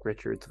re-signing Nick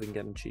Richards if we can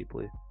get him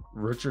cheaply.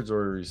 Richards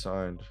already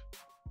re-signed.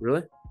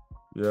 Really?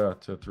 Yeah,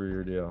 to a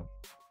 3-year deal.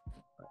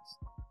 Nice.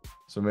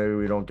 So maybe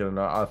we don't get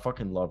enough. I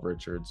fucking love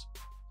Richards.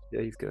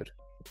 Yeah, he's good.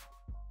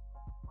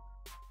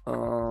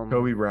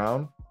 Kobe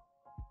Brown.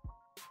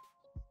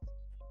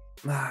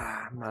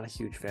 I'm not a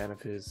huge fan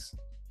of his.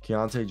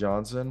 Keontae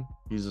Johnson.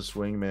 He's a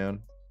swing man.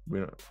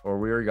 We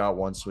already got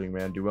one swing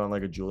man. Do we want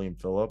like a Julian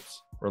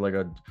Phillips or like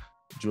a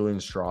Julian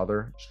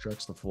Strother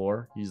stretch the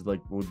floor? He's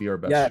like would be our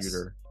best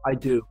shooter. I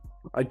do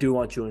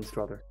want Julian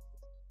Strother.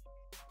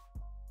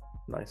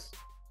 Nice.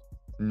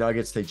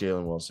 Nuggets take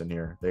Jalen Wilson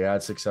here. They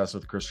had success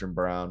with Christian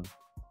Brown.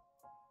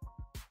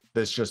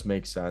 This just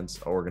makes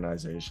sense.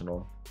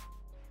 Organizational.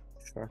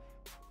 Sure.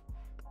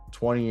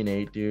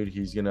 20-8, dude.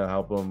 He's gonna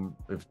help him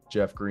if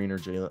Jeff Green or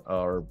Jalen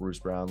or Bruce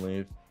Brown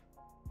leave.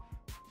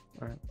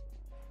 All right.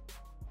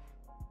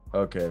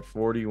 Okay,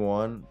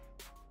 41.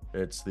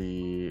 This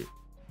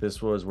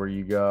was where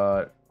you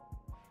got.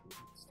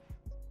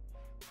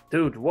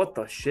 Dude, what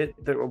the shit?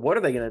 What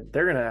are they gonna?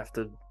 They're gonna have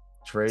to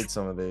trade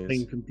some of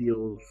these. Some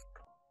deals.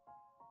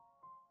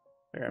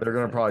 They're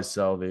gonna probably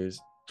sell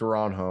these.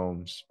 Deron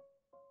Holmes.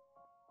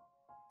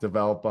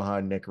 Develop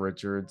behind Nick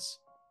Richards,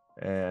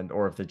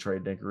 or if they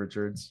trade Nick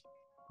Richards.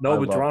 No,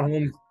 but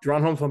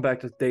Deron Holmes went back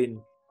to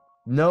Dayton.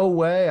 No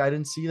way! I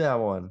didn't see that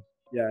one.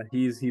 Yeah,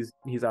 he's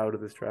out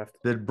of this draft.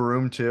 Did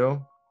Broom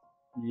too?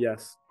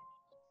 Yes.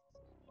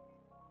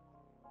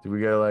 Did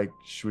we go like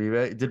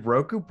Schwiebe? Did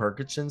Roku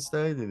Perkichin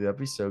stay? Dude, that'd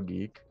be so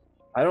geek.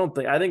 I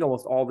think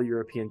almost all the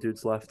European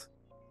dudes left.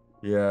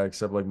 Yeah,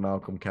 except like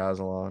Malcolm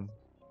Casalon.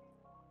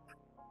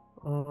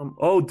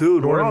 Oh,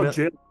 dude, what about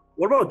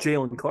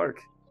Jalen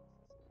Clark?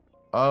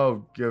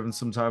 Oh, give him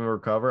some time to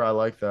recover. I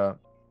like that.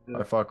 Yeah.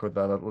 I fuck with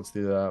that. Let's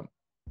do that.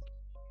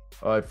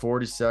 All right,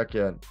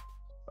 42nd.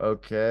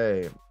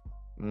 Okay.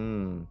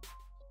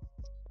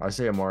 I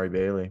say Amari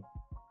Bailey.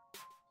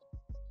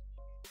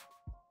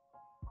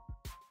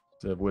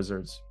 The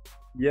Wizards.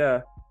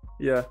 Yeah.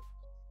 The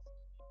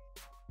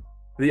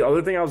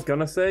other thing I was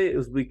gonna say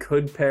is we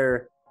could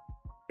pair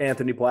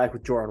Anthony Black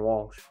with Jordan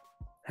Walsh.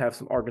 Have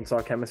some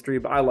Arkansas chemistry,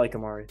 but I like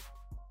Amari.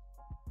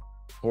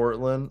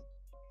 Portland,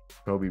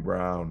 Kobe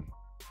Brown.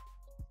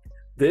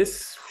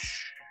 This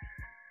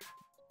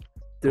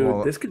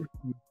could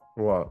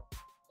what?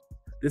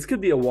 This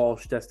could be a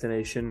Walsh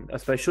destination,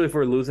 especially if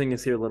we're losing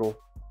Nasir Little.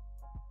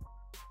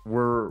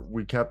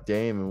 We kept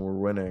Dame and we're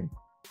winning.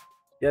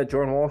 Yeah,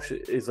 Jordan Walsh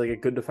is like a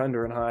good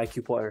defender and a high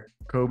IQ player.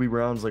 Kobe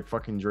Brown's like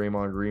fucking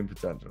Draymond Green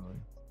potentially.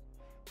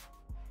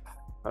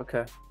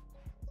 Okay.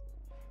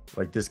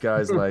 Like this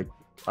guy's like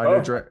I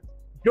know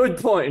good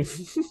point.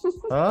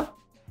 Huh?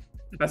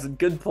 That's a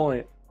good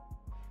point.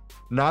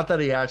 Not that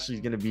he actually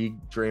is going to be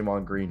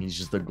Draymond Green. He's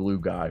just a glue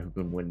guy who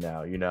can win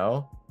now, you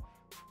know?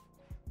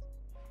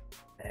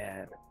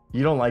 Man.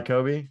 You don't like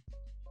Kobe?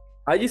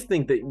 I just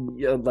think that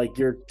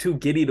you're too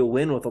giddy to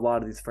win with a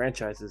lot of these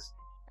franchises.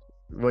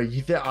 Well,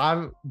 you think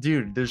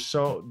dude,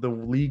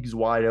 the league's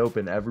wide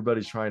open.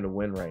 Everybody's trying to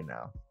win right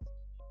now.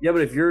 Yeah,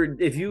 but if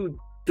you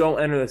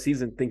don't enter the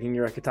season thinking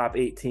you're like a top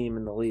 8 team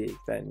in the league,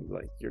 then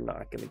like you're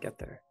not going to get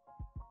there.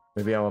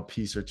 Maybe I'm a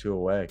piece or two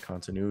away.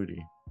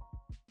 Continuity.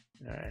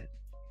 All right.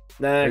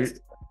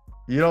 Next.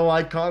 You don't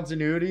like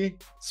continuity?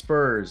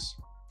 Spurs.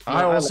 No,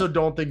 I also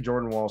don't think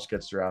Jordan Walsh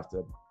gets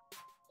drafted.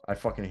 I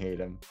fucking hate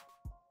him.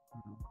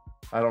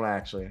 I don't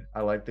actually.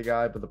 I like the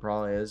guy, but the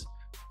problem is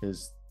he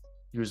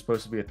was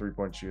supposed to be a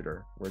 3-point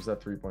shooter. Where's that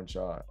 3-point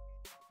shot?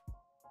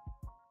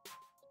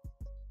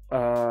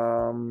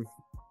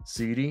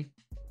 CD?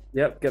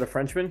 Yep, get a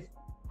Frenchman.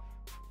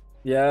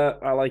 Yeah,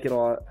 I like it a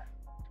lot.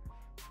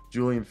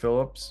 Julian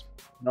Phillips?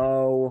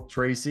 No.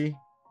 Tracy?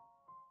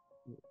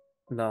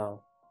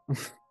 No.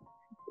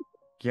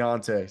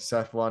 Keontae,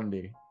 Seth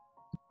Lundy.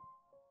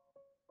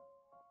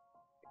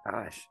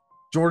 Gosh.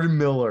 Jordan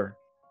Miller.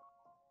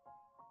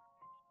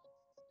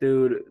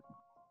 Dude,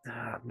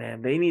 Ah,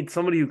 man, they need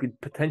somebody who could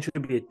potentially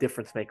be a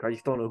difference maker. I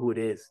just don't know who it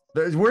is.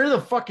 We're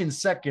the fucking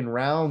second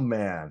round,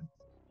 man.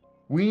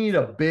 We need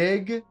a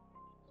backup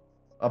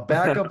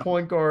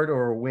point guard,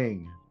 or a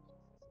wing.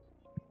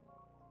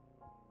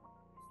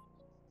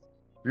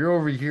 You're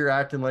over here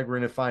acting like we're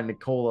gonna find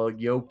Nikola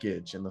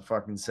Jokic in the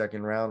fucking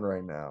second round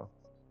right now.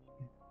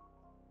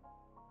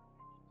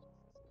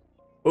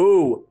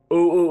 Ooh.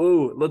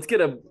 Let's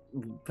get a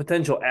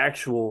potential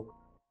actual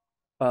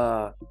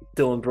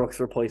Dylan Brooks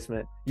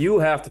replacement. You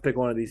have to pick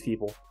one of these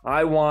people.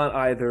 I want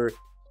either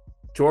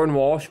Jordan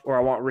Walsh or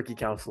I want Ricky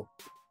Council.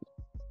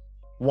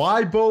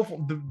 Why both?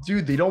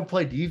 Dude, they don't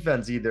play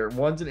defense either.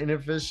 One's an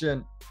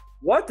inefficient.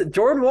 What?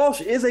 Jordan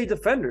Walsh is a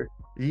defender.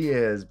 He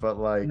is, but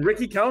like,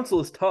 Ricky Council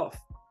is tough.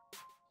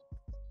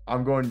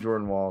 I'm going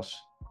Jordan Walsh.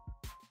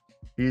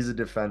 He's a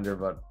defender,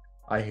 but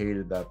I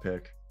hated that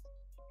pick.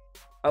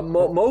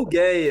 Mo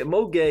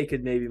Gay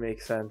could maybe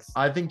make sense.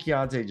 I think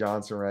Keontae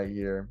Johnson right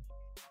here.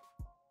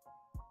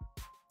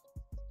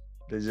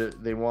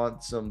 They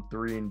want some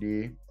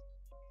 3-and-D.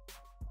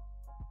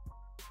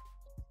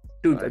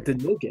 Dude,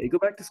 did Mo Gay go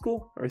back to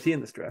school, or is he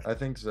in this draft? I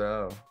think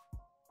so.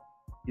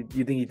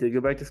 You think he did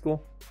go back to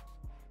school?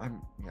 I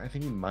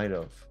think he might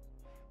have.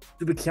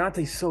 Dude, but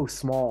Keontae's so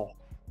small.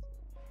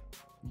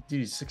 Dude,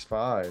 he's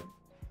 6'5".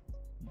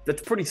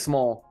 That's pretty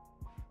small.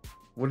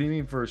 What do you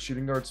mean for a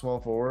shooting guard, small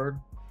forward?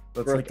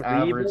 That's For a like three,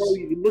 average. bro,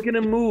 look at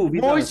him move.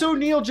 Royce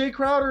O'Neal, Jay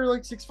Crowder,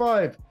 like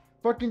 6'5".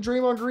 Fucking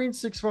Draymond Green,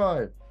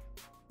 6'5".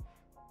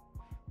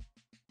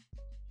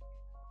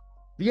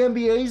 The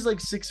NBA's like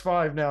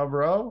 6'5" now,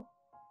 bro.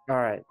 All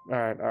right.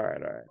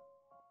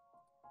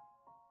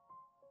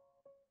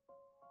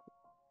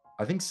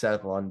 I think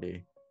Seth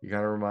Lundy. He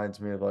kind of reminds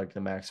me of like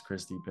the Max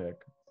Christie pick.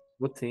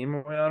 What team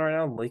are we on right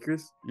now?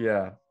 Lakers?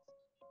 Yeah.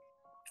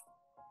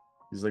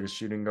 He's like a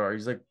shooting guard.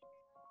 He's like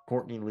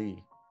Courtney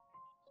Lee.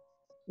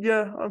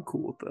 Yeah, I'm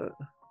cool with that.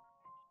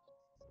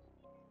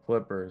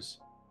 Clippers.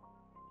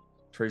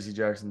 Tracy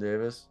Jackson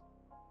Davis.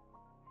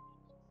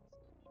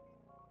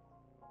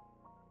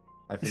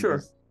 I think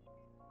Sure.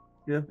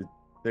 Yeah.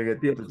 They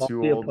get Be a, the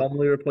two be a old.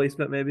 Plumlee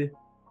replacement, maybe.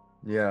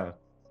 Yeah.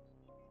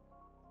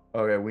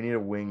 Okay, we need a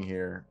wing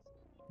here.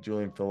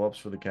 Julian Phillips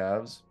for the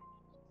Cavs.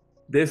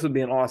 This would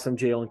be an awesome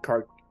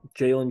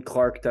Jalen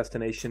Clark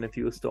destination if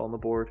he was still on the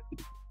board.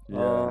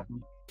 Yeah.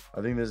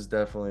 I think this is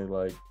definitely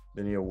like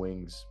they need a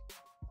wings.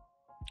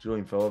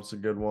 Julian Phillips a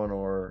good one,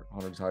 or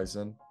Hunter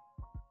Tyson.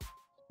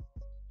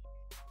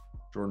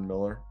 Jordan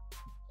Miller.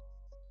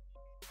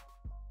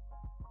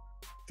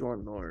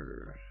 Jordan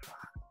Miller.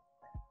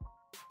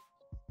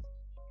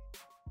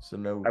 So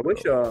no. I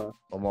wish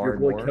Amari your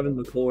boy Moore. Kevin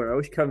McCullough. I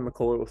wish Kevin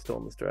McCullough was still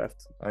in this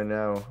draft. I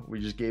know. We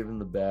just gave him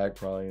the bag,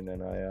 probably in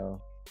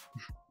NIL.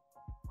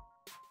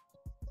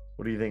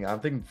 What do you think? I'm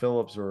thinking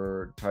Phillips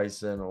or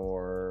Tyson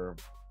or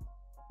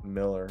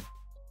Miller.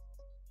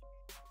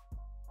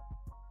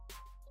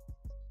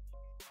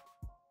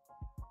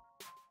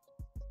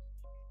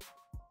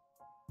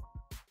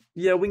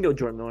 Yeah, we can go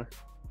Jordan Miller.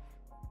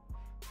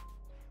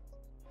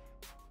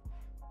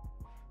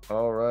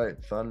 All right,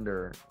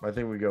 Thunder. I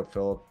think we go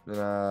Philip.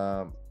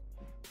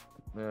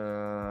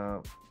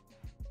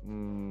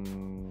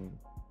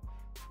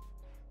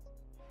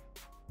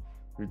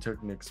 We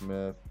took Nick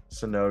Smith.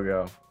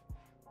 Sonogo.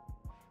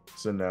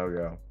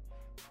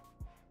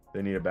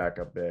 They need a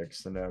backup big.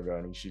 Sonogo,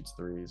 and he shoots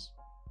threes.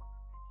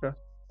 Okay.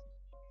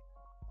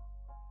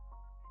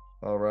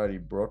 All righty,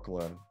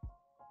 Brooklyn.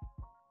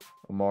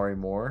 Amari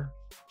Moore,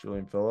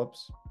 Julian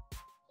Phillips.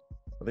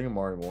 I think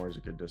Amari Moore is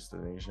a good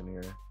destination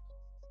here.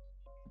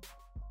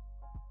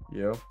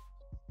 You?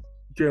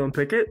 Jalen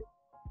Pickett.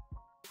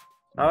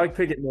 I like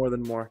Pickett more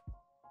than Moore.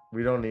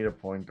 We don't need a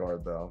point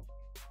guard though.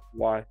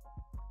 Why?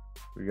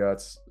 We kind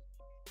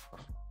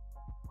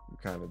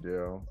of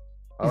do.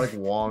 I like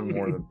Wong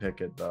more than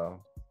Pickett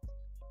though.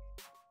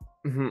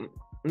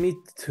 Me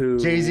too.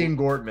 Jay-Z and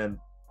Gortman.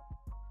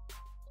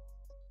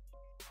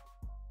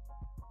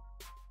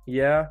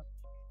 Yeah.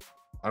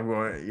 I'm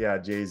going, yeah,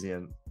 Jay-Z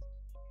and.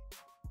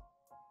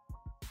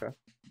 Okay.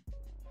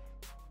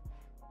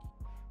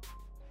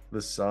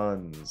 The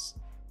Suns.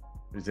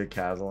 You take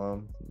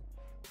Kazalon.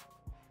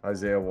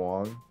 Isaiah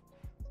Wong.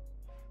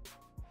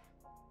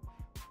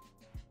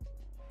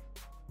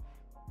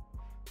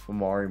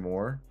 Amari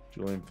Moore.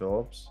 Julian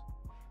Phillips.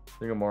 I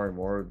think Amari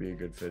Moore would be a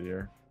good fit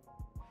here.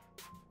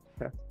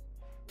 Okay.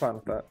 Fine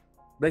with that.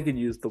 They could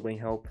use the wing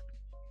help.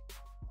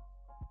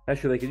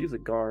 Actually, they could use a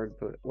guard,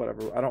 but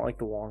whatever. I don't like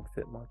the Wong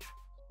fit much.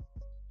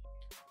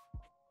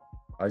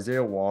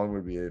 Isaiah Wong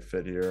would be a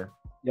fit here.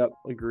 Yep,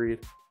 agreed.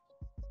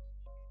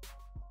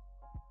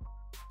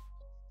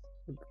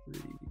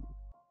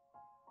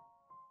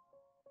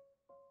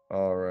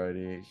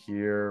 Alrighty,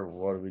 here,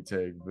 what do we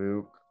take?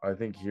 Vuk. I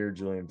think here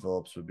Julian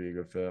Phillips would be a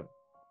good fit.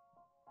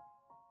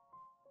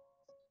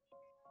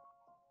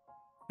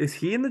 Is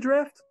he in the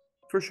draft?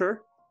 For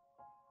sure.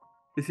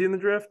 Is he in the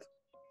draft?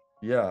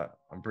 Yeah,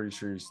 I'm pretty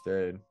sure he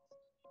stayed.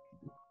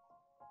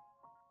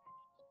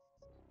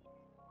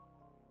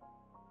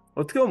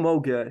 Let's go Mo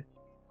Gay.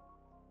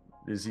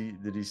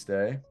 Did he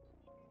stay?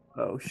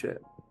 Oh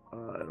shit.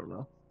 I don't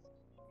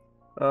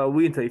know.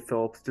 We can take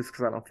Phillips just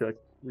because I don't feel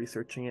like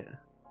researching it.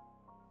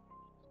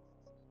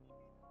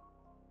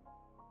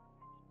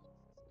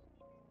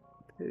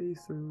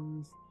 Pacers.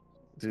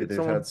 Let's Dude, get they've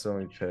someone had so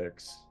many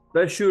picks.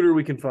 best shooter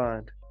we can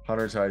find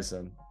Hunter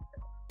Tyson.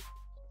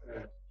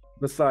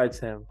 besides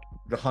him.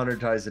 The Hunter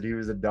Tyson, he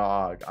was a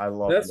dog. I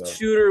loved Best him.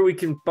 shooter we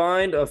can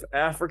find of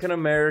African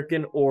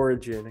American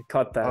origin.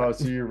 Cut that. Oh,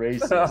 so you're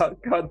racist.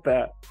 Cut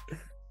that.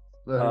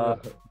 Uh,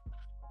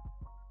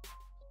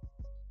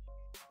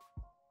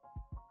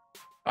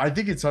 I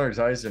think it's Hunter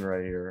Tyson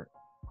right here.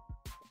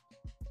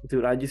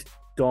 dude, I just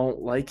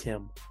don't like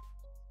him.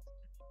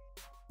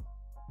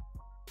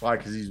 Why?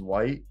 Because he's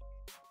white?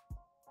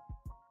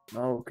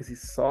 No, because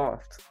he's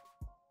soft.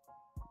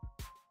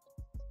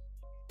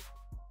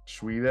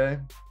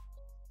 Schwebe?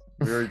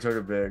 We already took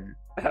a big.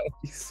 That would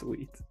be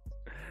sweet.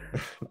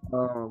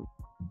 Um,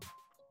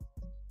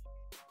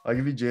 I'll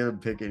give you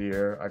Jalen Pickett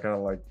here. I kind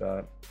of like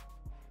that.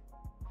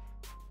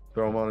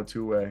 Throw him on a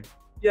two-way.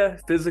 yeah,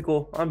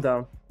 physical. I'm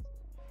down.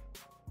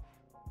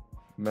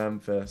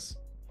 Memphis.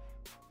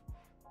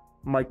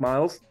 Mike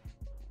Miles.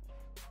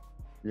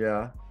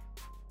 Yeah.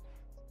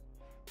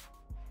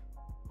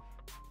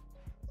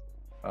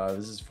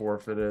 This is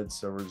forfeited,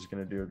 so we're just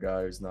going to do a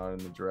guy who's not in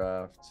the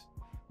draft.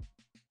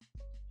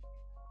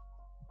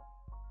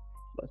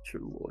 Fletcher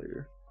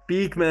Lawyer.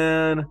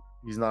 Beekman.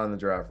 He's not in the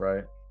draft,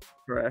 right?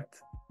 Correct.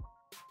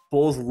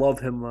 Bulls love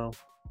him though.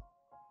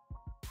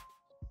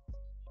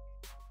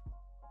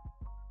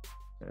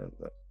 And,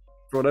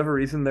 For whatever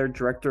reason, their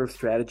director of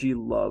strategy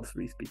loves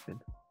Reese Beekman.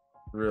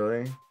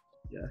 really?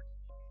 Yeah.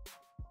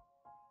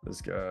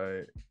 This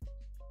guy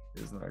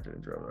is not going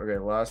to draft. Okay,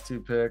 last two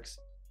picks.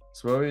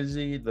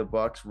 Supposedly the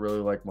Bucks really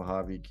like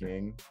Mojave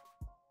King.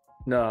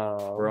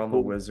 No. We're on the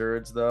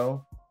Wizards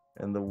though,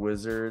 and the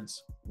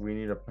Wizards, we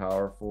need a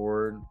power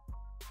forward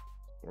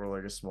or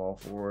like a small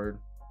forward.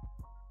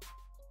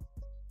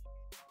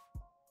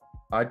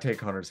 I'd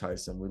take Hunter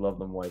Tyson. We love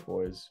them white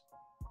boys.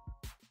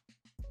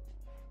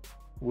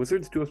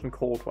 Wizards do have some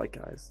cold white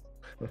guys.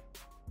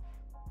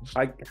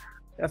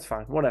 That's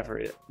fine.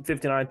 Whatever.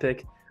 59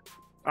 pick.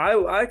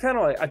 I kind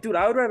of like, dude,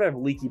 I would rather have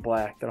Leaky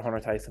Black than Hunter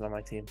Tyson on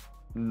my team.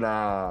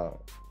 Nah.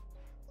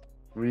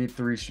 We need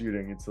three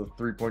shooting. It's a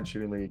 3-point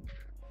shooting league.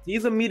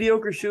 He's a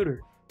mediocre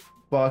shooter.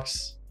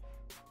 Bucks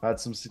had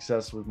some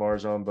success with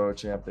Marjon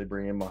Beauchamp. They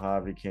bring in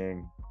Mojave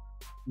King.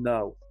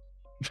 No.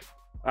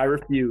 I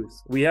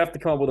refuse. We have to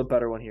come up with a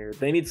better one here.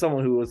 They need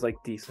someone who was like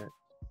decent.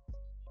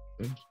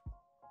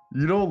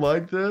 You don't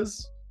like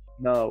this?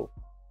 No.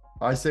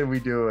 I say we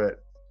do it.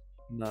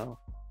 No.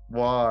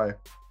 Why?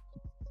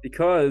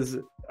 Because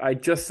I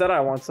just said I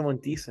want someone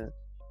decent.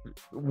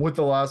 With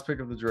the last pick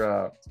of the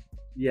draft.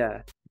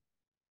 Yeah.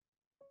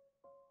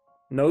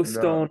 No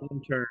stone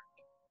unturned.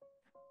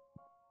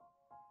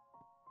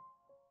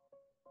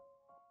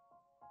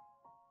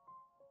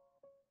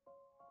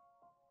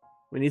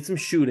 We need some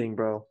shooting,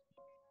 bro.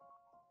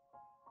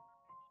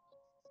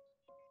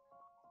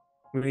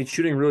 We need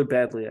shooting really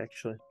badly,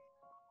 actually.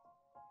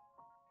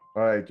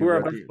 All right, dude, We're we're our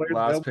at best the players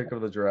last available. pick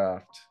of the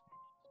draft.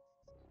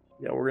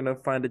 Yeah, we're gonna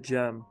find a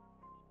gem.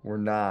 We're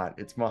not.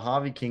 It's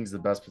Mojave King's the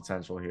best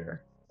potential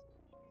here.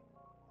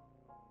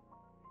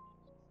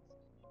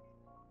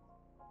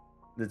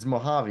 It's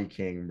Mojave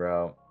King,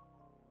 bro.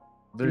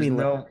 There's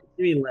no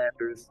You mean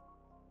Landers?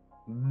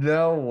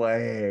 no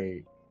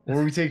way.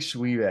 Or we take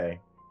Schwebe.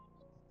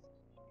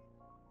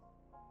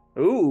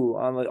 Ooh,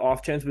 on the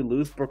off chance we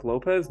lose Brooke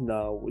Lopez?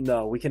 No,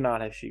 we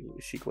cannot have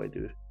Shikwe,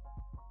 dude.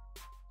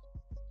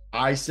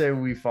 I say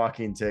we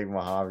fucking take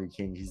Mojave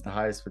King. He's the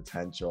highest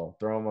potential.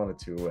 Throw him on a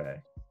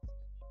two-way.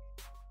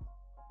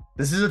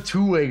 This is a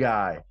two-way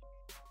guy.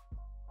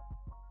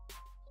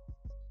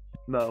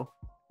 No.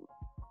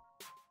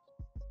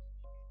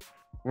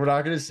 We're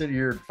not going to sit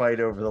here and fight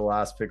over the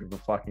last pick of the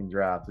fucking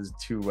draft. This is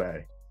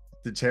two-way.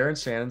 Did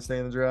Terrence Shannon stay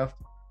in the draft?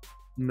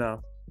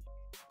 No.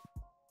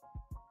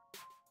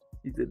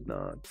 He did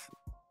not.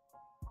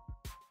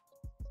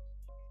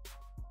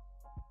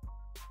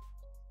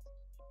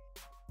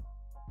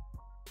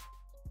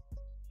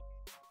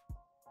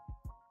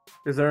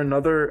 Is there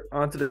another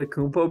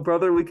Antetokounmpo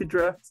brother we could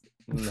draft?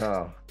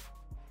 No.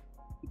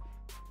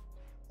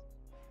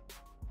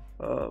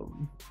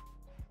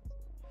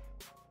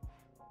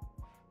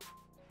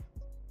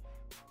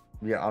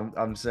 Yeah,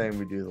 I'm saying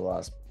we do the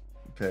last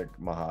pick,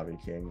 Mojave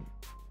King.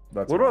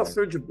 That's what about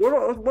Serge?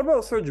 What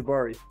about Serge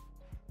Ibaka?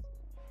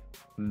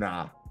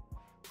 Nah.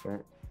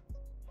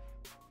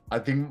 I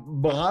think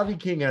Mojave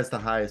King has the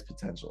highest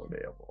potential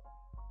available.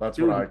 That's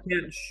Dude, what he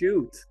can't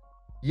shoot.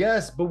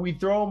 Yes, but we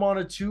throw him on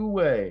a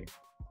two-way.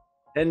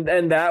 And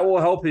that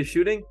will help his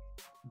shooting?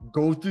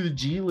 Go through the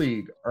G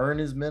League, earn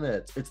his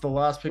minutes. It's the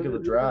last pick of the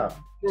draft.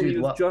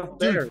 Dude,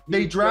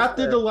 they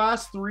drafted the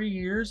last 3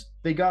 years.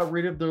 They got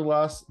rid of their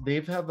last.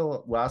 They've had the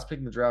last pick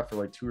in the draft for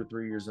like 2 or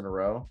 3 years in a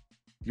row.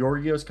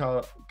 Georgios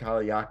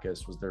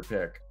Kaliakis was their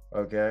pick.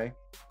 Okay,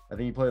 I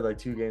think he played like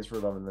 2 games for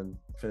them and then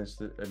finished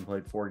it and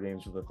played 4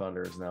 games for the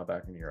Thunder. Is now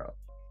back in Europe.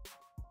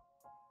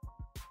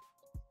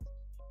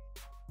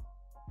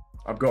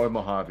 I'm going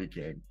Mojave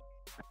King.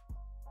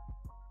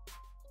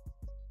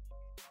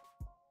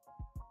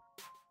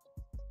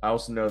 I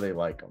also know they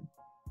like him.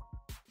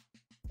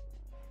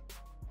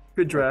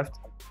 Good draft.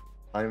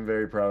 I'm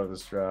very proud of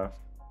this draft.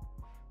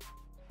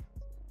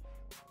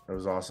 It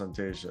was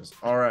ostentatious.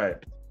 All right.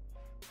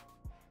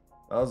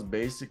 That was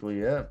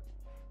basically it.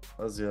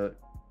 That was a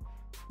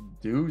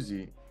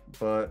doozy,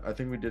 but I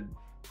think we did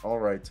all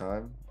right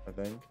time, I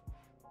think.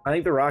 I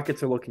think the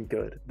Rockets are looking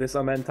good. This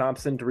Amen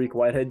Thompson, Tariq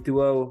Whitehead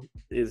duo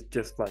is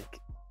just like,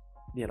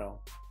 you know,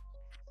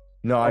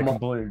 No, I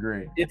completely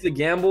agree. it's a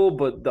gamble,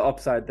 but the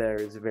upside there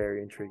is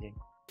very intriguing.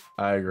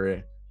 I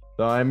agree.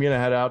 So I'm gonna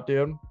head out,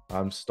 dude.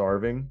 I'm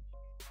starving.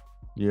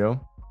 You?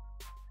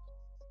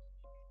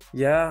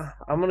 Yeah,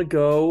 I'm gonna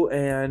go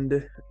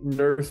and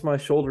nurse my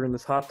shoulder in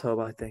this hot tub,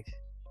 I think.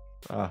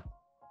 Ah,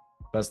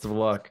 best of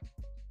luck.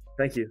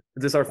 Thank you.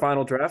 Is this our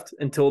final draft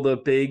until the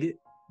big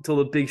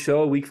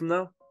show a week from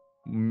now?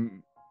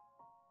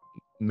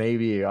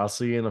 Maybe I'll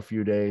see you in a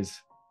few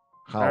days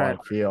how I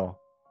feel.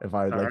 If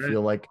I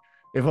feel like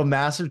if a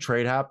massive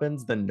trade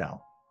happens, then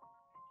no.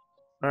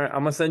 All right, I'm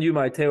gonna send you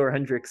my Taylor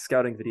Hendricks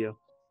scouting video.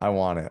 I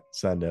want it.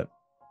 Send it.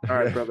 All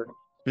right, brother.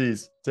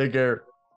 Peace. Take care.